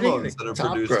there's hormones that are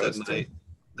produced at night.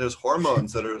 there's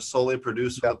hormones that are solely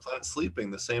produced when Yep. the plant's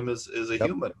sleeping, the same as a Yep.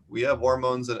 human. We have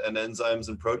hormones and enzymes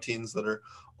and proteins that are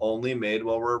only made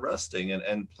while we're resting,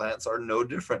 and plants are no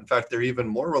different. In fact, they're even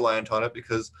more reliant on it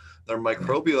because their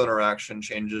microbial interaction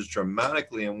changes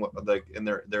dramatically, and like in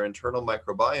their internal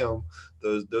microbiome,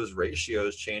 those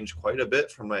ratios change quite a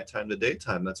bit from nighttime to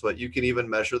daytime. That's what you can even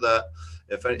measure that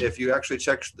if you actually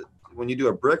check when you do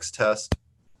a Brix test,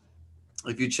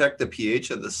 if you check the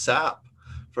pH of the sap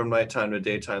from nighttime to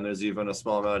daytime, there's even a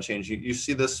small amount of change. You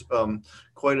see this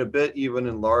quite a bit even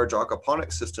in large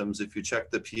aquaponic systems. If you check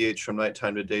the pH from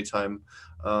nighttime to daytime,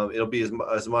 it'll be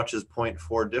as much as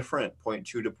 0.4 different, 0.2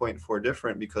 to 0.4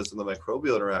 different because of the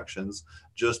microbial interactions,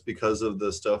 just because of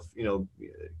the stuff,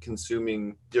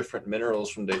 consuming different minerals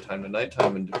from daytime to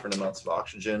nighttime and different amounts of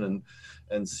oxygen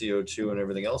and CO2 and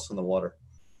everything else in the water.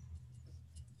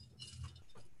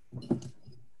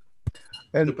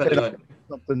 And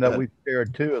something that we've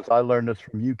shared too is I learned this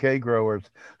from UK growers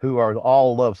who are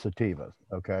all love sativas.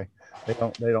 Okay, they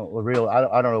don't really.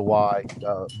 I don't know why,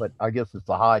 but I guess it's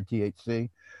the high THC.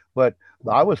 But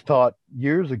I was taught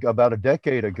years ago, about a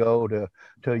decade ago,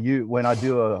 to you when I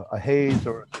do a haze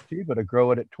or a sativa, to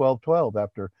grow it at 12-12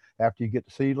 after you get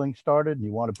the seedling started and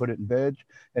you want to put it in veg,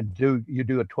 and you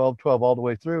do a 12-12 all the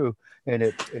way through, and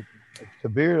it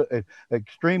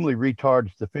extremely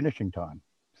retards the finishing time.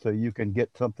 So you can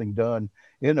get something done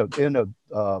in the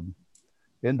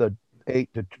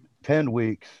 8 to 10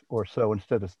 weeks or so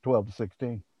instead of 12 to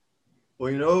 16.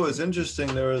 Well, it was interesting.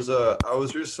 I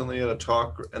was recently at a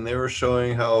talk and they were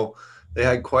showing how they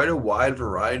had quite a wide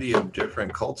variety of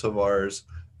different cultivars,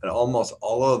 and almost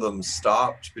all of them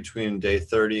stopped between day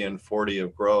 30 and 40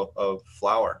 of growth of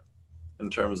flower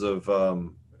in terms of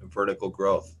vertical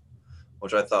growth,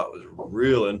 which I thought was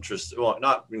real interesting. Well,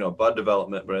 not, bud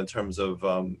development, but in terms of,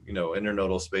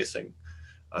 internodal spacing.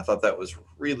 I thought that was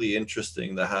really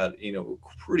interesting. That had,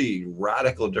 pretty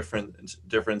radical difference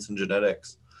in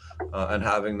genetics, and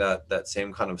having that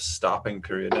same kind of stopping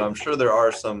period. And I'm sure there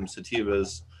are some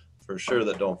sativas for sure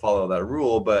that don't follow that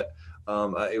rule, but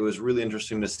it was really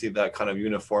interesting to see that kind of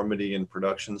uniformity in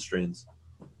production strains.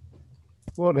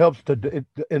 Well, it helps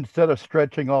instead of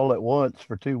stretching all at once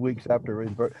for 2 weeks after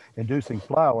inducing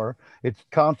flower, it's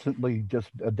constantly just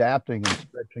adapting and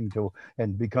stretching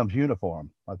and becomes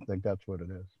uniform. I think that's what it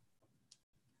is.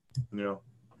 Yeah.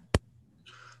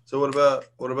 So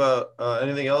what about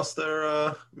anything else there,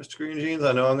 Mr. Green Jeans?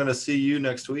 I know I'm going to see you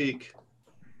next week.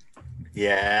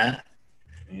 Yeah.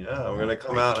 Yeah, we're going to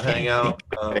come out and hang out.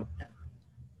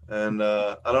 And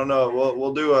I don't know.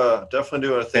 We'll definitely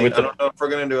do a thing. I don't know if we're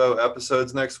going to do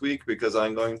episodes next week because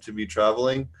I'm going to be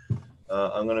traveling.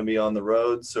 I'm going to be on the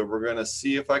road, so we're going to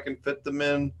see if I can fit them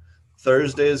in.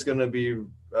 Thursday is going to be.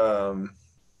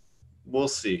 We'll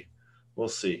see.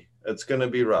 It's going to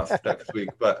be rough next week,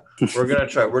 but we're going to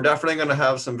try. We're definitely going to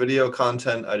have some video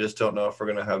content. I just don't know if we're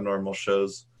going to have normal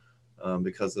shows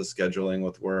because of scheduling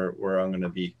with where I'm going to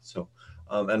be. So.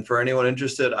 And for anyone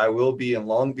interested, I will be in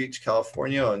Long Beach,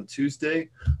 California on Tuesday.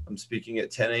 I'm speaking at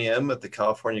 10 a.m. at the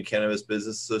California Cannabis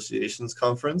Business Association's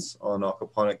conference on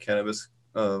aquaponic cannabis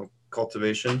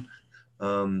cultivation.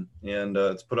 And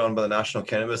it's put on by the National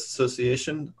Cannabis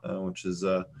Association, which is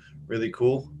really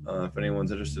cool if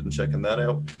anyone's interested in checking that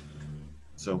out.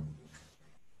 So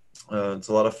it's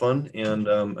a lot of fun. And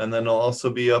then I'll also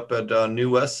be up at New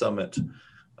West Summit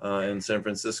in San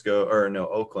Francisco,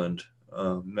 Oakland.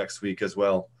 Next week as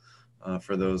well,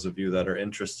 for those of you that are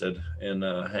interested in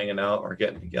hanging out or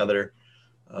getting together.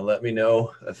 Let me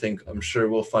know. I'm sure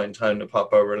we'll find time to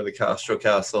pop over to the Castro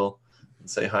Castle and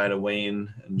say hi to Wayne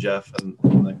and Jeff and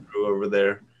the crew over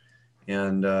there.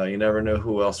 And you never know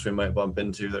who else we might bump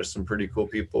into. There's some pretty cool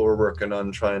people we're working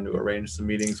on trying to arrange some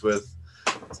meetings with.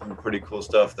 Some pretty cool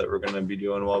stuff that we're going to be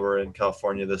doing while we're in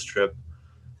California this trip.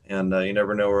 And you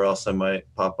never know where else I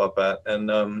might pop up at.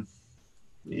 And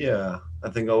yeah, I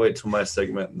think I'll wait till my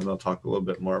segment and then I'll talk a little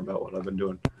bit more about what I've been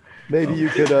doing. Maybe you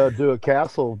could do a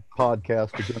Castle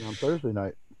podcast again on Thursday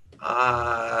night.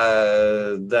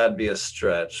 That'd be a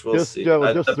stretch. We'll see.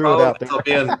 Just threw it out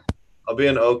there. I'll be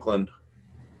in Oakland.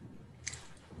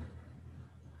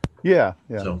 Yeah.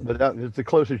 So, but it's the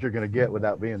closest you're going to get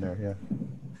without being there.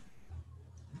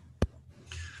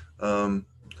 Yeah.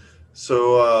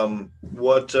 So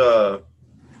what have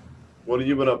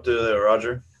you been up to there,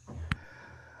 Roger?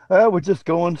 We're just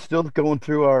still going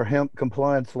through our hemp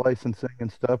compliance licensing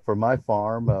and stuff for my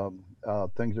farm.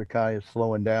 Things are kind of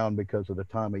slowing down because of the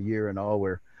time of year and all.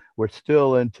 We're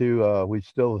still into. We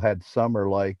still had summer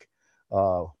like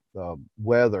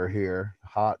weather here,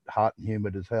 hot and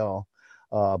humid as hell.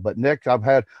 But next,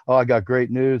 I got great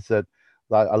news that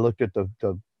I looked at the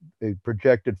a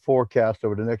projected forecast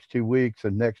over the next 2 weeks,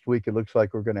 and next week it looks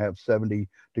like we're going to have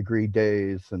 70-degree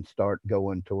days and start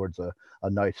going towards a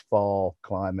nice fall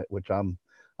climate, which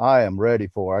I am ready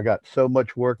for. I got so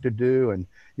much work to do, and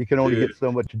you can only Dude, get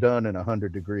so much done in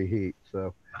 100-degree heat.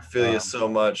 So I feel you so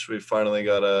much. We finally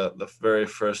got the very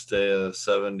first day of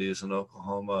 70s in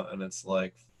Oklahoma, and it's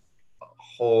like a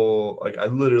whole, like I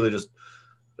literally just,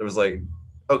 it was like,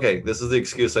 okay, this is the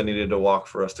excuse I needed to walk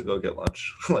for us to go get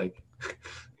lunch. Like,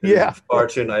 yeah, far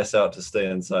too nice out to stay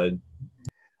inside.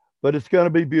 but it's going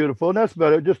to be beautiful, and that's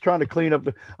about it. Just trying to clean up.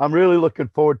 I'm really looking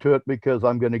forward to it because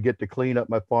I'm going to get to clean up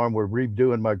my farm. We're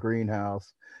redoing my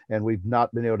greenhouse, and we've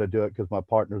not been able to do it because my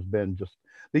partner's been just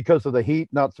because of the heat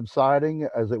not subsiding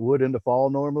as it would in the fall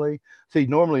normally. See,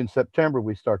 normally in September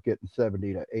we start getting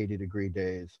 70 to 80-degree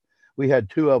days. We had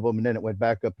 2 of them, and then it went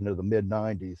back up into the mid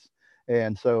 90s.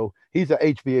 And so he's a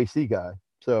HVAC guy.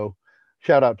 So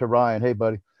shout out to Ryan. Hey,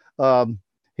 buddy.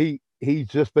 He's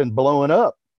just been blowing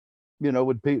up,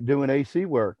 with doing AC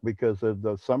work because of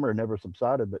the summer never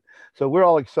subsided. But so we're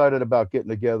all excited about getting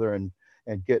together and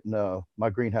getting my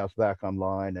greenhouse back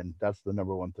online, and that's the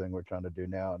number one thing we're trying to do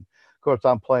now. And of course,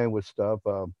 I'm playing with stuff.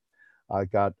 I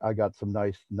got some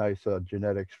nice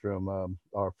genetics from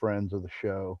our friends of the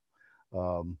show,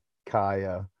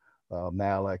 Kaya,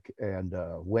 Malik, and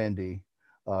Wendy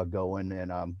going,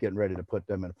 and I'm getting ready to put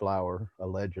them in flower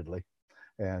allegedly,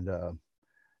 and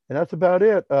that's about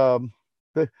it.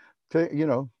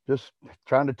 Just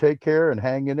trying to take care and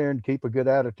hang in there and keep a good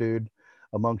attitude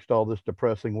amongst all this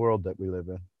depressing world that we live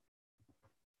in.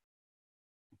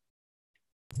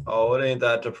 Oh, it ain't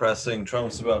that depressing.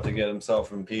 Trump's about to get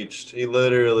himself impeached. He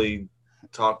literally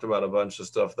talked about a bunch of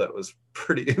stuff that was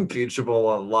pretty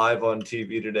impeachable live on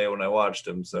TV today when I watched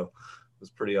him. So it was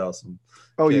pretty awesome.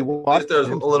 Oh, okay, you watched? There's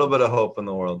a little bit of hope in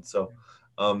the world. So,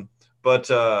 but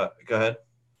go ahead.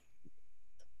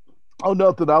 Oh,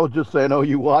 nothing. I was just saying. Oh,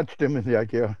 you watched him, and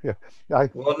yeah.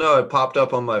 Well, no, it popped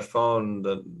up on my phone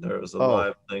that there was a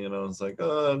live thing, and I was like,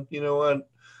 you know what?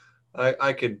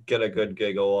 I could get a good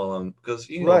giggle on him because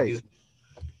he's.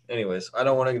 Anyways, I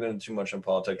don't want to get into too much in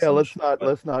politics. Yeah, let's not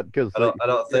because I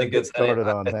don't think it's started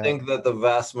on that. I think that the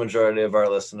vast majority of our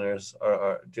listeners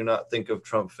do not think of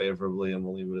Trump favorably, and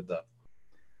we'll leave it at that.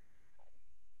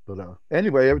 But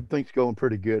anyway, everything's going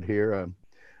pretty good here.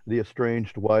 The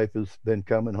estranged wife has been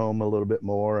coming home a little bit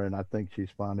more, and I think she's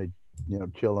finally,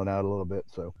 chilling out a little bit.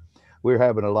 So we're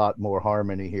having a lot more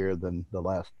harmony here than the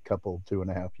last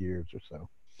 2.5 years or so.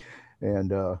 And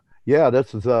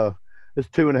this is it's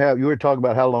 2.5. You were talking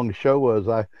about how long the show was.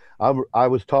 I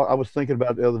was thinking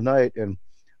about it the other night, and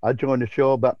I joined the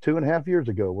show about 2.5 years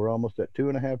ago. We're almost at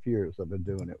 2.5 years. I've been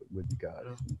doing it with you guys.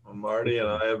 Well, Marty and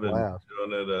I have been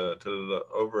doing it to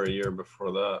over a year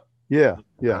before that. Yeah.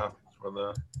 For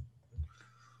that.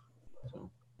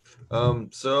 I'm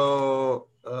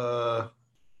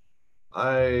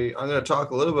going to talk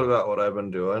a little bit about what I've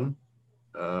been doing.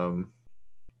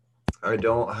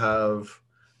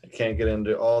 I can't get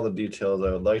into all the details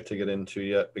I would like to get into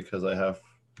yet because I have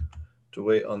to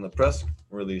wait on the press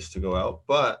release to go out.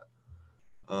 But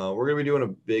we're going to be doing a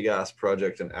big ass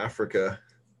project in Africa.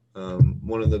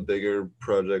 One of the bigger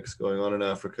projects going on in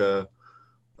Africa.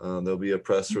 There'll be a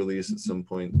press release at some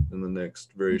point in the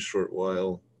next very short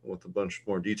while with a bunch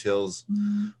more details.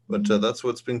 But that's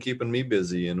what's been keeping me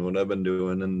busy and what I've been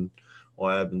doing and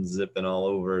why I've been zipping all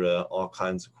over to all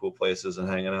kinds of cool places and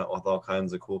hanging out with all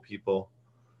kinds of cool people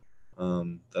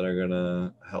that are going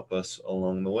to help us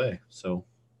along the way. So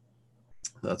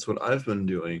that's what I've been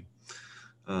doing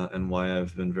and why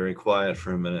I've been very quiet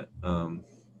for a minute.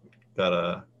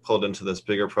 Got pulled into this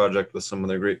bigger project with some of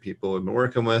the great people we've been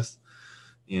working with.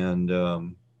 And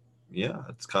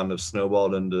it's kind of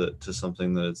snowballed into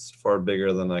something that is far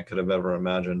bigger than I could have ever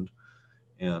imagined.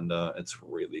 And it's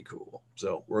really cool.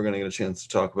 So we're going to get a chance to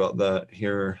talk about that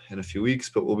here in a few weeks,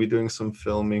 but we'll be doing some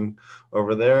filming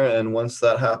over there. And once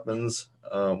that happens,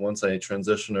 once I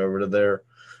transition over to there,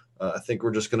 I think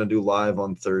we're just going to do live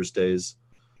on Thursdays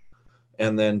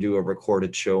and then do a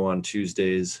recorded show on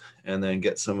Tuesdays and then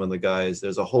get some of the guys.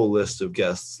 There's a whole list of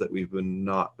guests that we've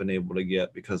not been able to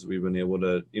get because we've been able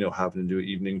to, having to do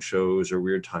evening shows or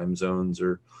weird time zones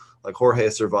or like Jorge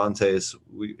Cervantes.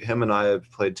 Him and I have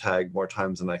played tag more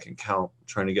times than I can count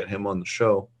trying to get him on the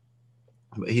show.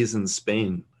 But he's in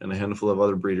Spain and a handful of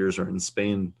other breeders are in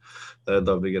Spain that I'd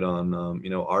love to get on.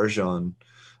 Arjan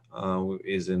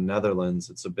is in Netherlands.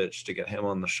 It's a bitch to get him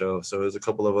on the show. So there's a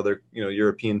couple of other,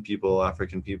 European people,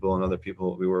 African people, and other people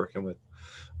we'll be working with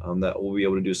that we'll be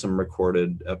able to do some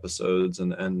recorded episodes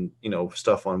and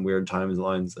stuff on weird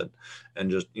timelines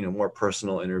and just, more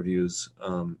personal interviews.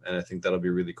 And I think that'll be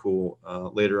really cool.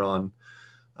 Later on,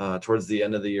 towards the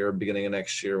end of the year, beginning of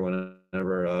next year,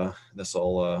 whenever this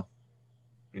all,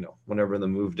 whenever the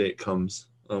move date comes,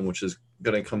 which is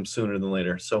going to come sooner than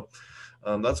later. So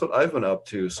that's what I've been up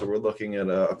to. So we're looking at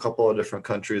a couple of different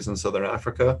countries in Southern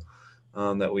Africa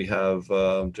that we have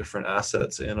different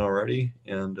assets in already.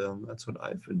 And that's what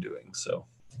I've been doing. So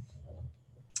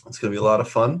it's going to be a lot of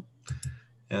fun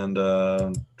and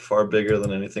far bigger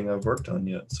than anything I've worked on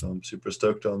yet. So I'm super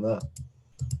stoked on that.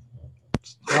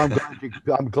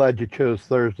 I'm glad you chose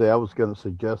Thursday. I was going to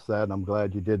suggest that, and I'm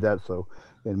glad you did that. So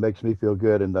it makes me feel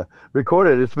good. And record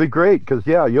it. It's be great because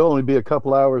you'll only be a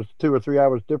couple hours, 2 or 3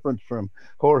 hours difference from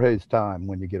Jorge's time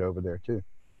when you get over there too.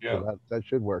 Yeah, so that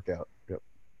should work out. Yep.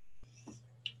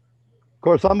 Of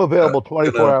course, I'm available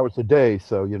 24 hours a day,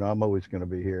 so I'm always going to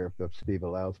be here if Steve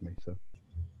allows me. So.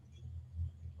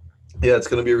 Yeah, it's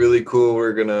going to be really cool.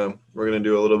 We're gonna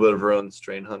do a little bit of our own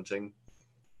strain hunting.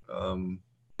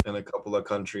 In a couple of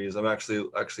countries. I'm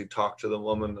actually talked to the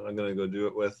woman that I'm going to go do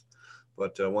it with.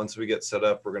 But once we get set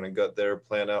up, we're going to go there,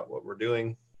 plan out what we're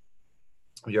doing.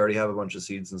 We already have a bunch of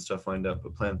seeds and stuff lined up,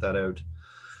 but plant that out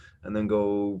and then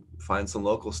go find some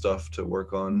local stuff to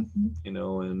work on,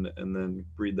 and then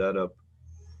breed that up.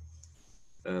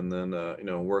 And then,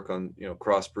 work on,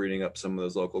 crossbreeding up some of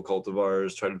those local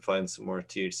cultivars, try to find some more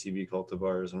THCV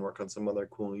cultivars and work on some other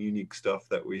cool, unique stuff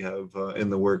that we have in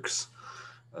the works.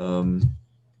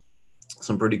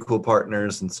 Some pretty cool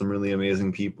partners and some really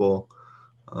amazing people.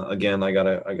 Again, I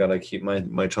gotta keep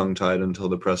my tongue tied until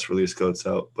the press release goes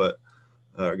out, but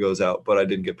I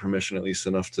did get permission at least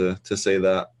enough to say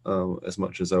that as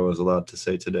much as I was allowed to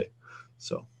say today.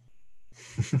 So.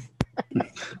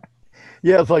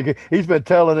 Yeah, it's like he's been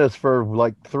telling us for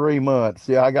like 3 months.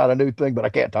 Yeah, I got a new thing, but I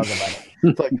can't talk about it.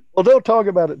 It's like, well, don't talk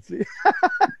about it. See?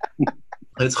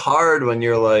 It's hard when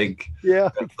you're like,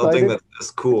 something that's this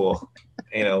cool.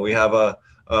 We have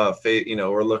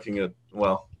we're looking at,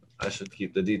 well, I should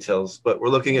keep the details, but we're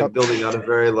looking at building out a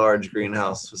very large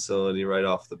greenhouse facility right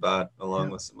off the bat,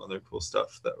 along with some other cool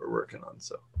stuff that we're working on.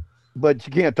 So, but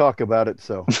you can't talk about it.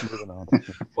 So, moving on.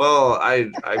 Well,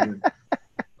 I'm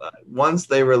once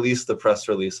they release the press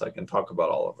release, I can talk about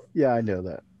all of it. Yeah, I know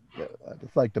that. Yeah, I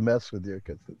just like to mess with you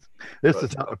because this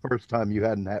is not the first time you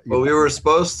hadn't had. Well, it was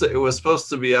supposed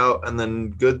to be out, and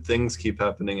then good things keep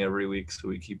happening every week, so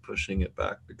we keep pushing it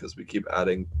back because we keep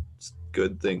adding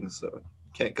good things. So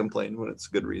can't complain when it's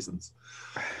good reasons.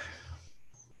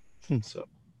 So,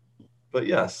 but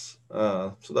yes,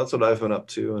 so that's what I've been up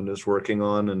to, and just working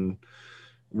on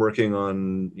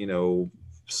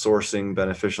sourcing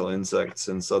beneficial insects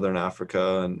in Southern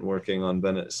Africa, and working on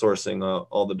sourcing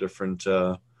all the different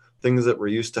things that we're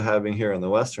used to having here in the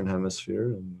Western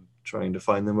Hemisphere, and trying to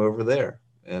find them over there.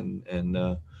 And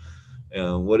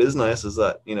what is nice is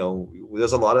that,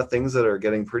 there's a lot of things that are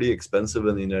getting pretty expensive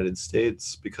in the United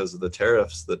States because of the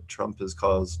tariffs that Trump has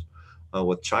caused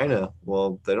with China.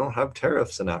 Well, they don't have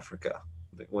tariffs in Africa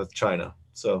with China.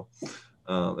 So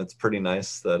it's pretty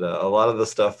nice that a lot of the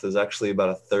stuff is actually about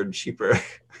a third cheaper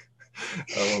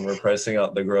when we're pricing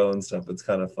out the grow and stuff. It's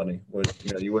kind of funny.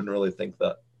 You wouldn't really think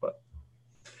that.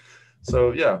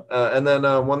 So yeah, and then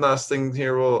one last thing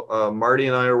here. Marty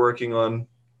and I are working on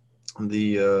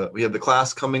we have the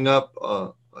class coming up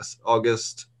October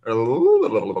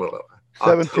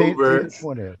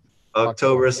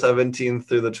 17th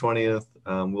through the 20th.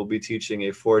 We'll be teaching a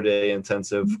 4-day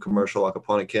intensive commercial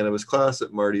aquaponic cannabis class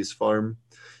at Marty's farm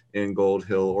in Gold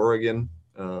Hill, Oregon,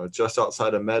 just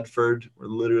outside of Medford. We're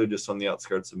literally just on the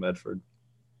outskirts of Medford.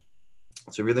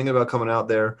 So if you're thinking about coming out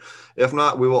there, if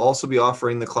not, we will also be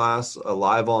offering the class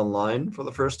live online for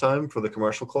the first time for the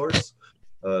commercial course.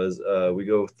 We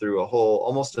go through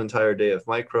almost an entire day of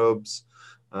microbes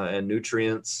and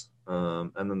nutrients.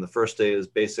 And then the first day is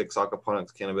Basics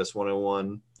Aquaponics Cannabis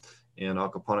 101 and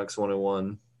Aquaponics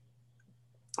 101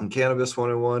 and Cannabis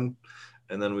 101.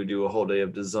 And then we do a whole day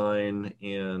of design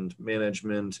and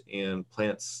management and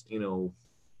plants,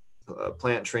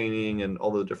 plant training and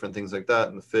all the different things like that,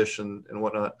 and the fish and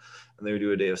whatnot. And then we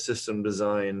do a day of system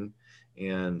design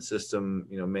and system,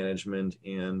 management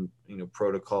and,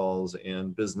 protocols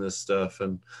and business stuff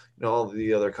and, all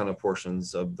the other kind of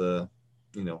portions of the,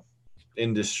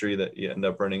 industry that you end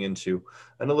up running into,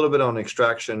 and a little bit on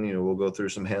extraction. We'll go through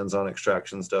some hands-on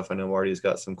extraction stuff. I know Marty's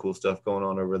got some cool stuff going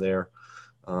on over there.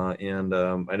 And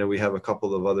I know we have a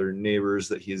couple of other neighbors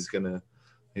that he's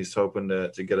hoping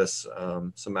to get us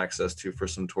some access to for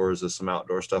some tours of some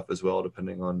outdoor stuff as well,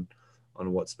 depending on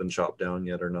what's been chopped down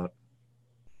yet or not.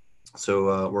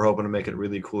 So we're hoping to make it a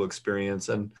really cool experience,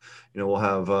 and we'll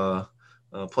have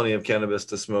plenty of cannabis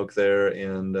to smoke there,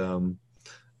 and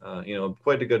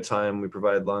quite a good time. We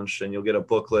provide lunch, and you'll get a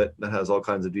booklet that has all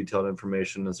kinds of detailed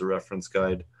information as a reference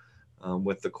guide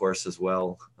with the course as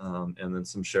well, and then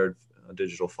some shared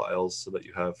digital files so that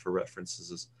you have for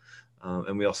references.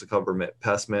 And we also cover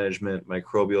pest management,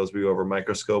 microbials. We go over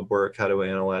microscope work, how to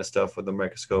analyze stuff with the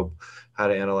microscope, how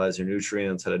to analyze your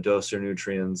nutrients, how to dose your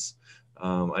nutrients.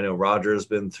 I know Roger's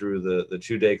been through the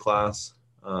 2-day class.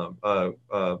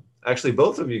 Actually,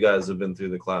 both of you guys have been through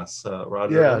the class,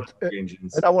 Roger. Yeah,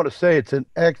 and I want to say it's an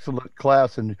excellent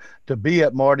class, and to be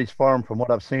at Marty's farm, from what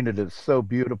I've seen, it is so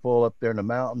beautiful up there in the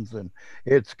mountains, and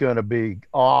it's going to be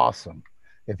awesome.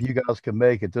 If you guys can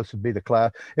make it, this would be the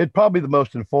class. It'd probably be the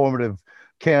most informative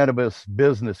cannabis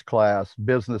business class,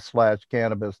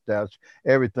 business/cannabis dash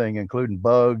everything, including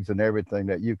bugs and everything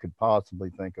that you could possibly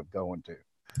think of going to.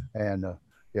 And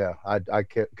yeah, I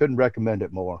couldn't recommend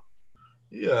it more.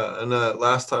 Yeah, and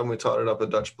last time we taught it up at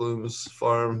Dutch Bloom's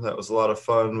farm. That was a lot of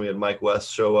fun. We had Mike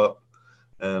West show up,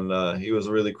 and he was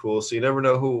really cool. So you never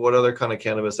know what other kind of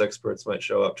cannabis experts might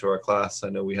show up to our class. I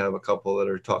know we have a couple that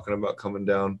are talking about coming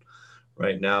down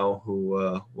right now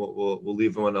who we'll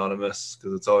leave them anonymous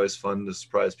because it's always fun to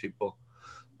surprise people.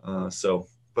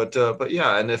 But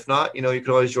yeah, and if not, you can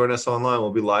always join us online.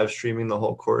 We'll be live streaming the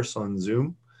whole course on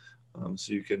Zoom.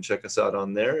 So you can check us out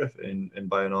on there and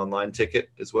buy an online ticket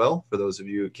as well. For those of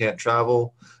you who can't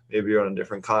travel, maybe you're on a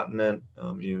different continent,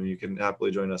 you can happily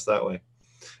join us that way.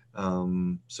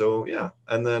 So yeah,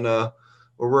 and then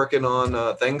we're working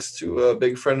on, thanks to a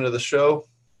big friend of the show,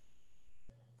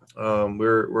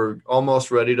 we're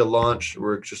almost ready to launch.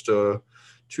 We're just 2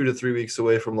 to 3 weeks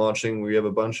away from launching. We have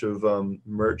a bunch of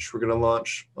merch we're going to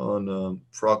launch on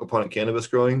for aquaponic cannabis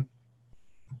growing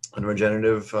and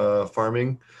regenerative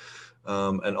farming.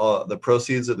 And all the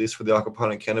proceeds, at least for the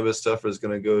aquaponic cannabis stuff, is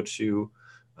going to go to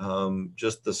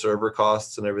just the server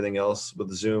costs and everything else.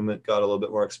 With Zoom, it got a little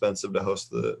bit more expensive to host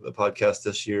the podcast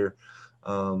this year.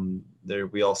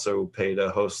 We also pay to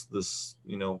host this,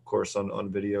 course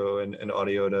on video and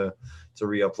audio to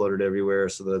re-upload it everywhere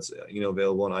so that it's,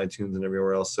 available on iTunes and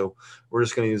everywhere else. So we're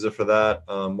just going to use it for that.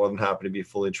 More than happy to be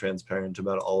fully transparent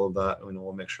about all of that.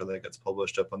 We'll make sure that it gets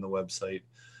published up on the website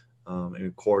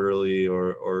quarterly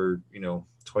or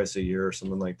twice a year or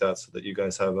something like that, so that you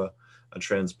guys have a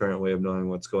transparent way of knowing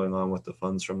what's going on with the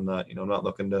funds from that. I'm not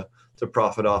looking to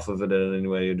profit off of it in any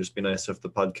way. It'd just be nice if the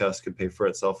podcast could pay for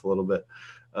itself a little bit.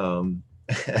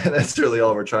 That's really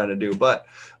all we're trying to do. But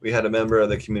we had a member of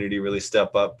the community really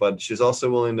step up, but she's also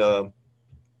willing to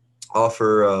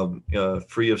offer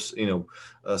free of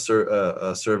a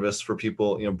service for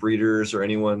people, breeders or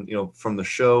anyone from the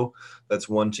show that's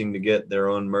wanting to get their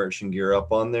own merch and gear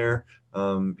up on there.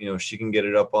 She can get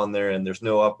it up on there, and there's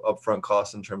no upfront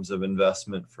cost in terms of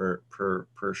investment per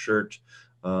shirt.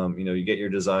 You get your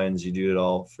designs, you do it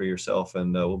all for yourself,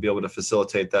 and we'll be able to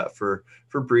facilitate that for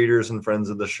breeders and friends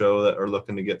of the show that are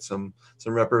looking to get some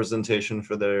representation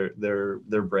for their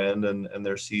brand and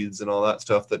their seeds and all that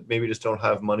stuff, that maybe just don't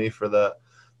have money for that,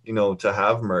 to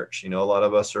have merch. A lot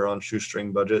of us are on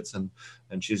shoestring budgets, and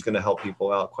she's going to help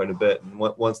people out quite a bit. And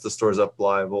once the store's up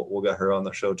live, we'll get her on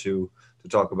the show too to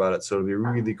talk about it. So it'll be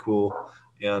really cool.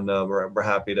 And we're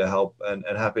happy to help and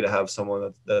happy to have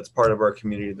someone that's part of our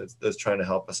community that's trying to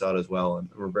help us out as well. And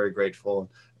we're very grateful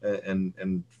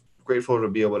and grateful to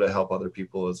be able to help other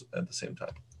people at the same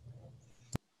time.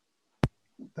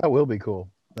 That will be cool.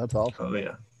 That's awesome. Oh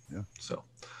yeah. So,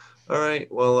 all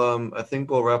right. Well, I think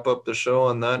we'll wrap up the show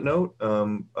on that note.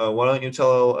 Why don't you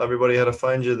tell everybody how to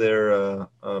find you there,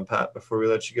 Pat, before we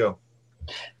let you go?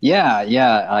 Yeah.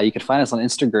 You can find us on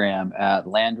Instagram at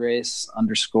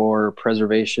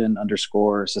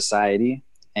landrace_preservation_society,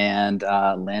 and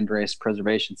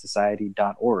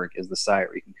landracepreservationsociety.org is the site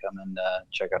where you can come and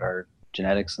check out our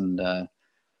genetics and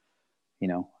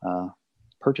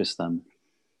purchase them.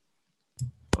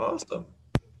 Awesome.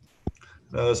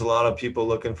 Now, there's a lot of people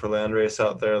looking for Landrace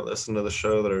out there that listen to the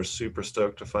show that are super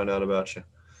stoked to find out about you.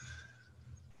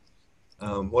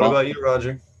 What about you,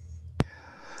 Roger?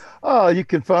 You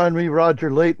can find me,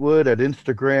 Roger Latewood, at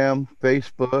Instagram,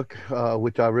 Facebook,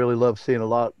 which I really love seeing a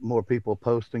lot more people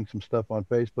posting some stuff on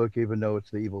Facebook, even though it's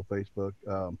the evil Facebook.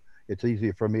 It's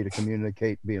easier for me to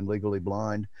communicate being legally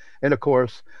blind. And of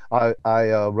course, I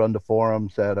run the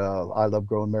forums at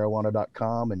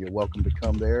ilovegrowingmarijuana.com, and you're welcome to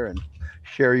come there and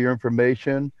share your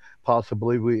information.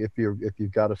 Possibly if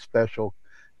you've got a special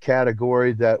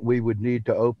category that we would need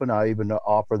to open, I even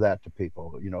offer that to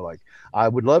people. Like I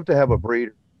would love to have a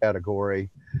breeder category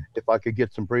if I could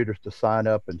get some breeders to sign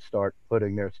up and start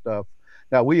putting their stuff.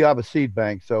 Now we have a seed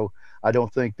bank, so I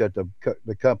don't think that the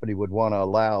company would want to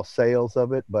allow sales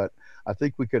of it, but I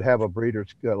think we could have a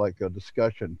breeders like a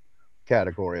discussion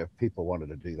category if people wanted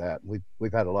to do that.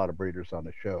 We've had a lot of breeders on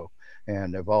the show,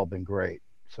 and they've all been great.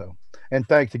 So, and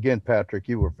thanks again, Patrick.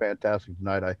 You were fantastic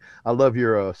tonight. I love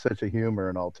your sense of humor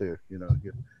and all too.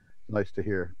 Nice to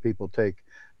hear people take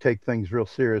things real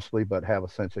seriously, but have a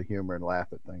sense of humor and laugh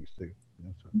at things too.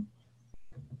 So.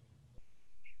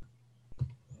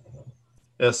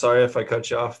 Yeah, sorry if I cut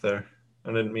you off there. I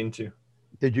didn't mean to.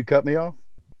 Did you cut me off?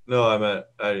 No,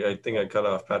 I think I cut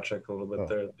off Patrick a little bit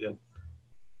there at the end.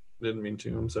 Didn't mean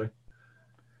to. I'm sorry.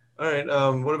 All right.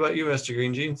 What about you, Mr.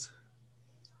 Green Jeans?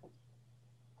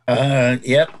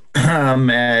 Yep. I'm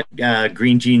at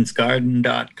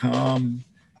greenjeansgarden.com.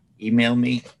 Email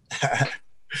me.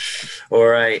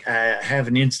 Or I have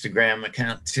an Instagram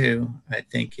account too. I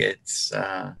think it's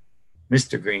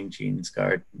Mr. Green Jeans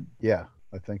Garden. Yeah,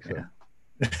 I think so. Yeah.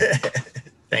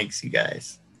 Thanks, you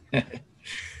guys. It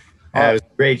was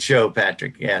a great show,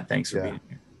 Patrick. Yeah, thanks for being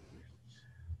here.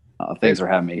 Thanks for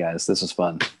having me, guys. This was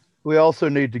fun. We also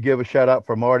need to give a shout out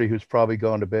for Marty, who's probably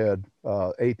gone to bed.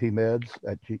 AP Meds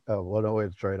at well, no,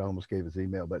 it's right. I almost gave his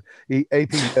email, but AP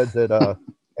Meds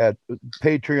at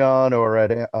Patreon or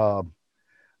at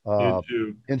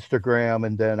Instagram,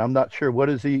 and then I'm not sure what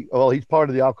is he. Well, he's part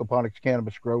of the Aquaponics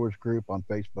Cannabis Growers Group on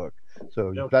Facebook,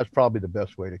 so that's probably the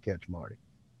best way to catch Marty.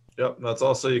 Yep, that's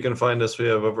also, you can find us. We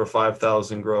have over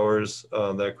 5,000 growers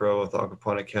that grow with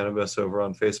aquaponic cannabis over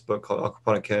on Facebook, called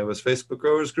Aquaponic Cannabis Facebook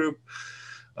Growers Group.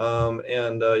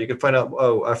 And you can find out,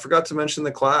 I forgot to mention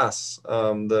the class.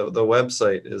 The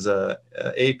website is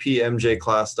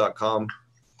apmjclass.com.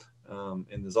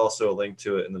 And there's also a link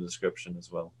to it in the description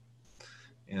as well.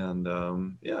 And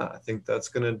I think that's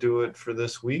going to do it for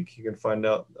this week. You can find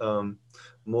out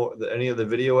any of the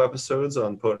video episodes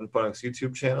on Potent Ponics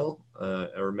YouTube channel,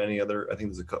 or many other. I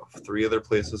think there's 3 other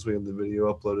places we have the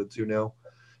video uploaded to now.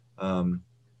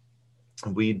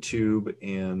 WeedTube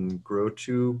and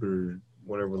GrowTube, or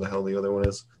whatever the hell the other one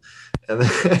is, and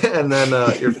then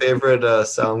your favorite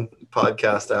sound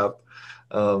podcast app,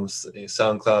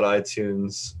 SoundCloud,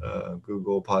 iTunes,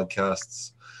 Google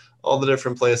Podcasts, all the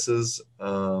different places,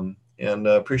 and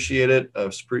appreciate it.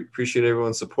 Appreciate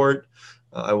everyone's support.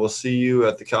 I will see you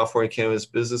at the California Cannabis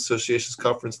Business Association's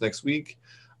conference next week.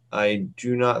 I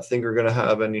do not think we're going to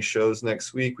have any shows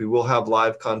next week. We will have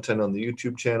live content on the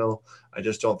YouTube channel. I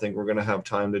just don't think we're going to have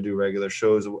time to do regular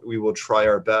shows. We will try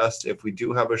our best. If we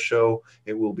do have a show,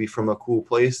 it will be from a cool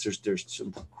place. There's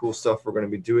some cool stuff we're going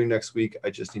to be doing next week. I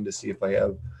just need to see if I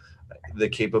have the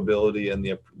capability and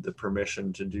the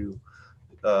permission to do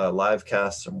live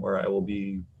casts and where I will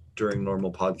be during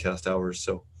normal podcast hours.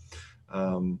 So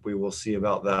we will see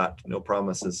about that. No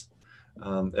promises.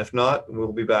 If not,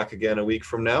 we'll be back again a week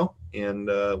from now, and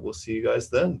we'll see you guys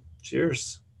then.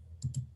 Cheers.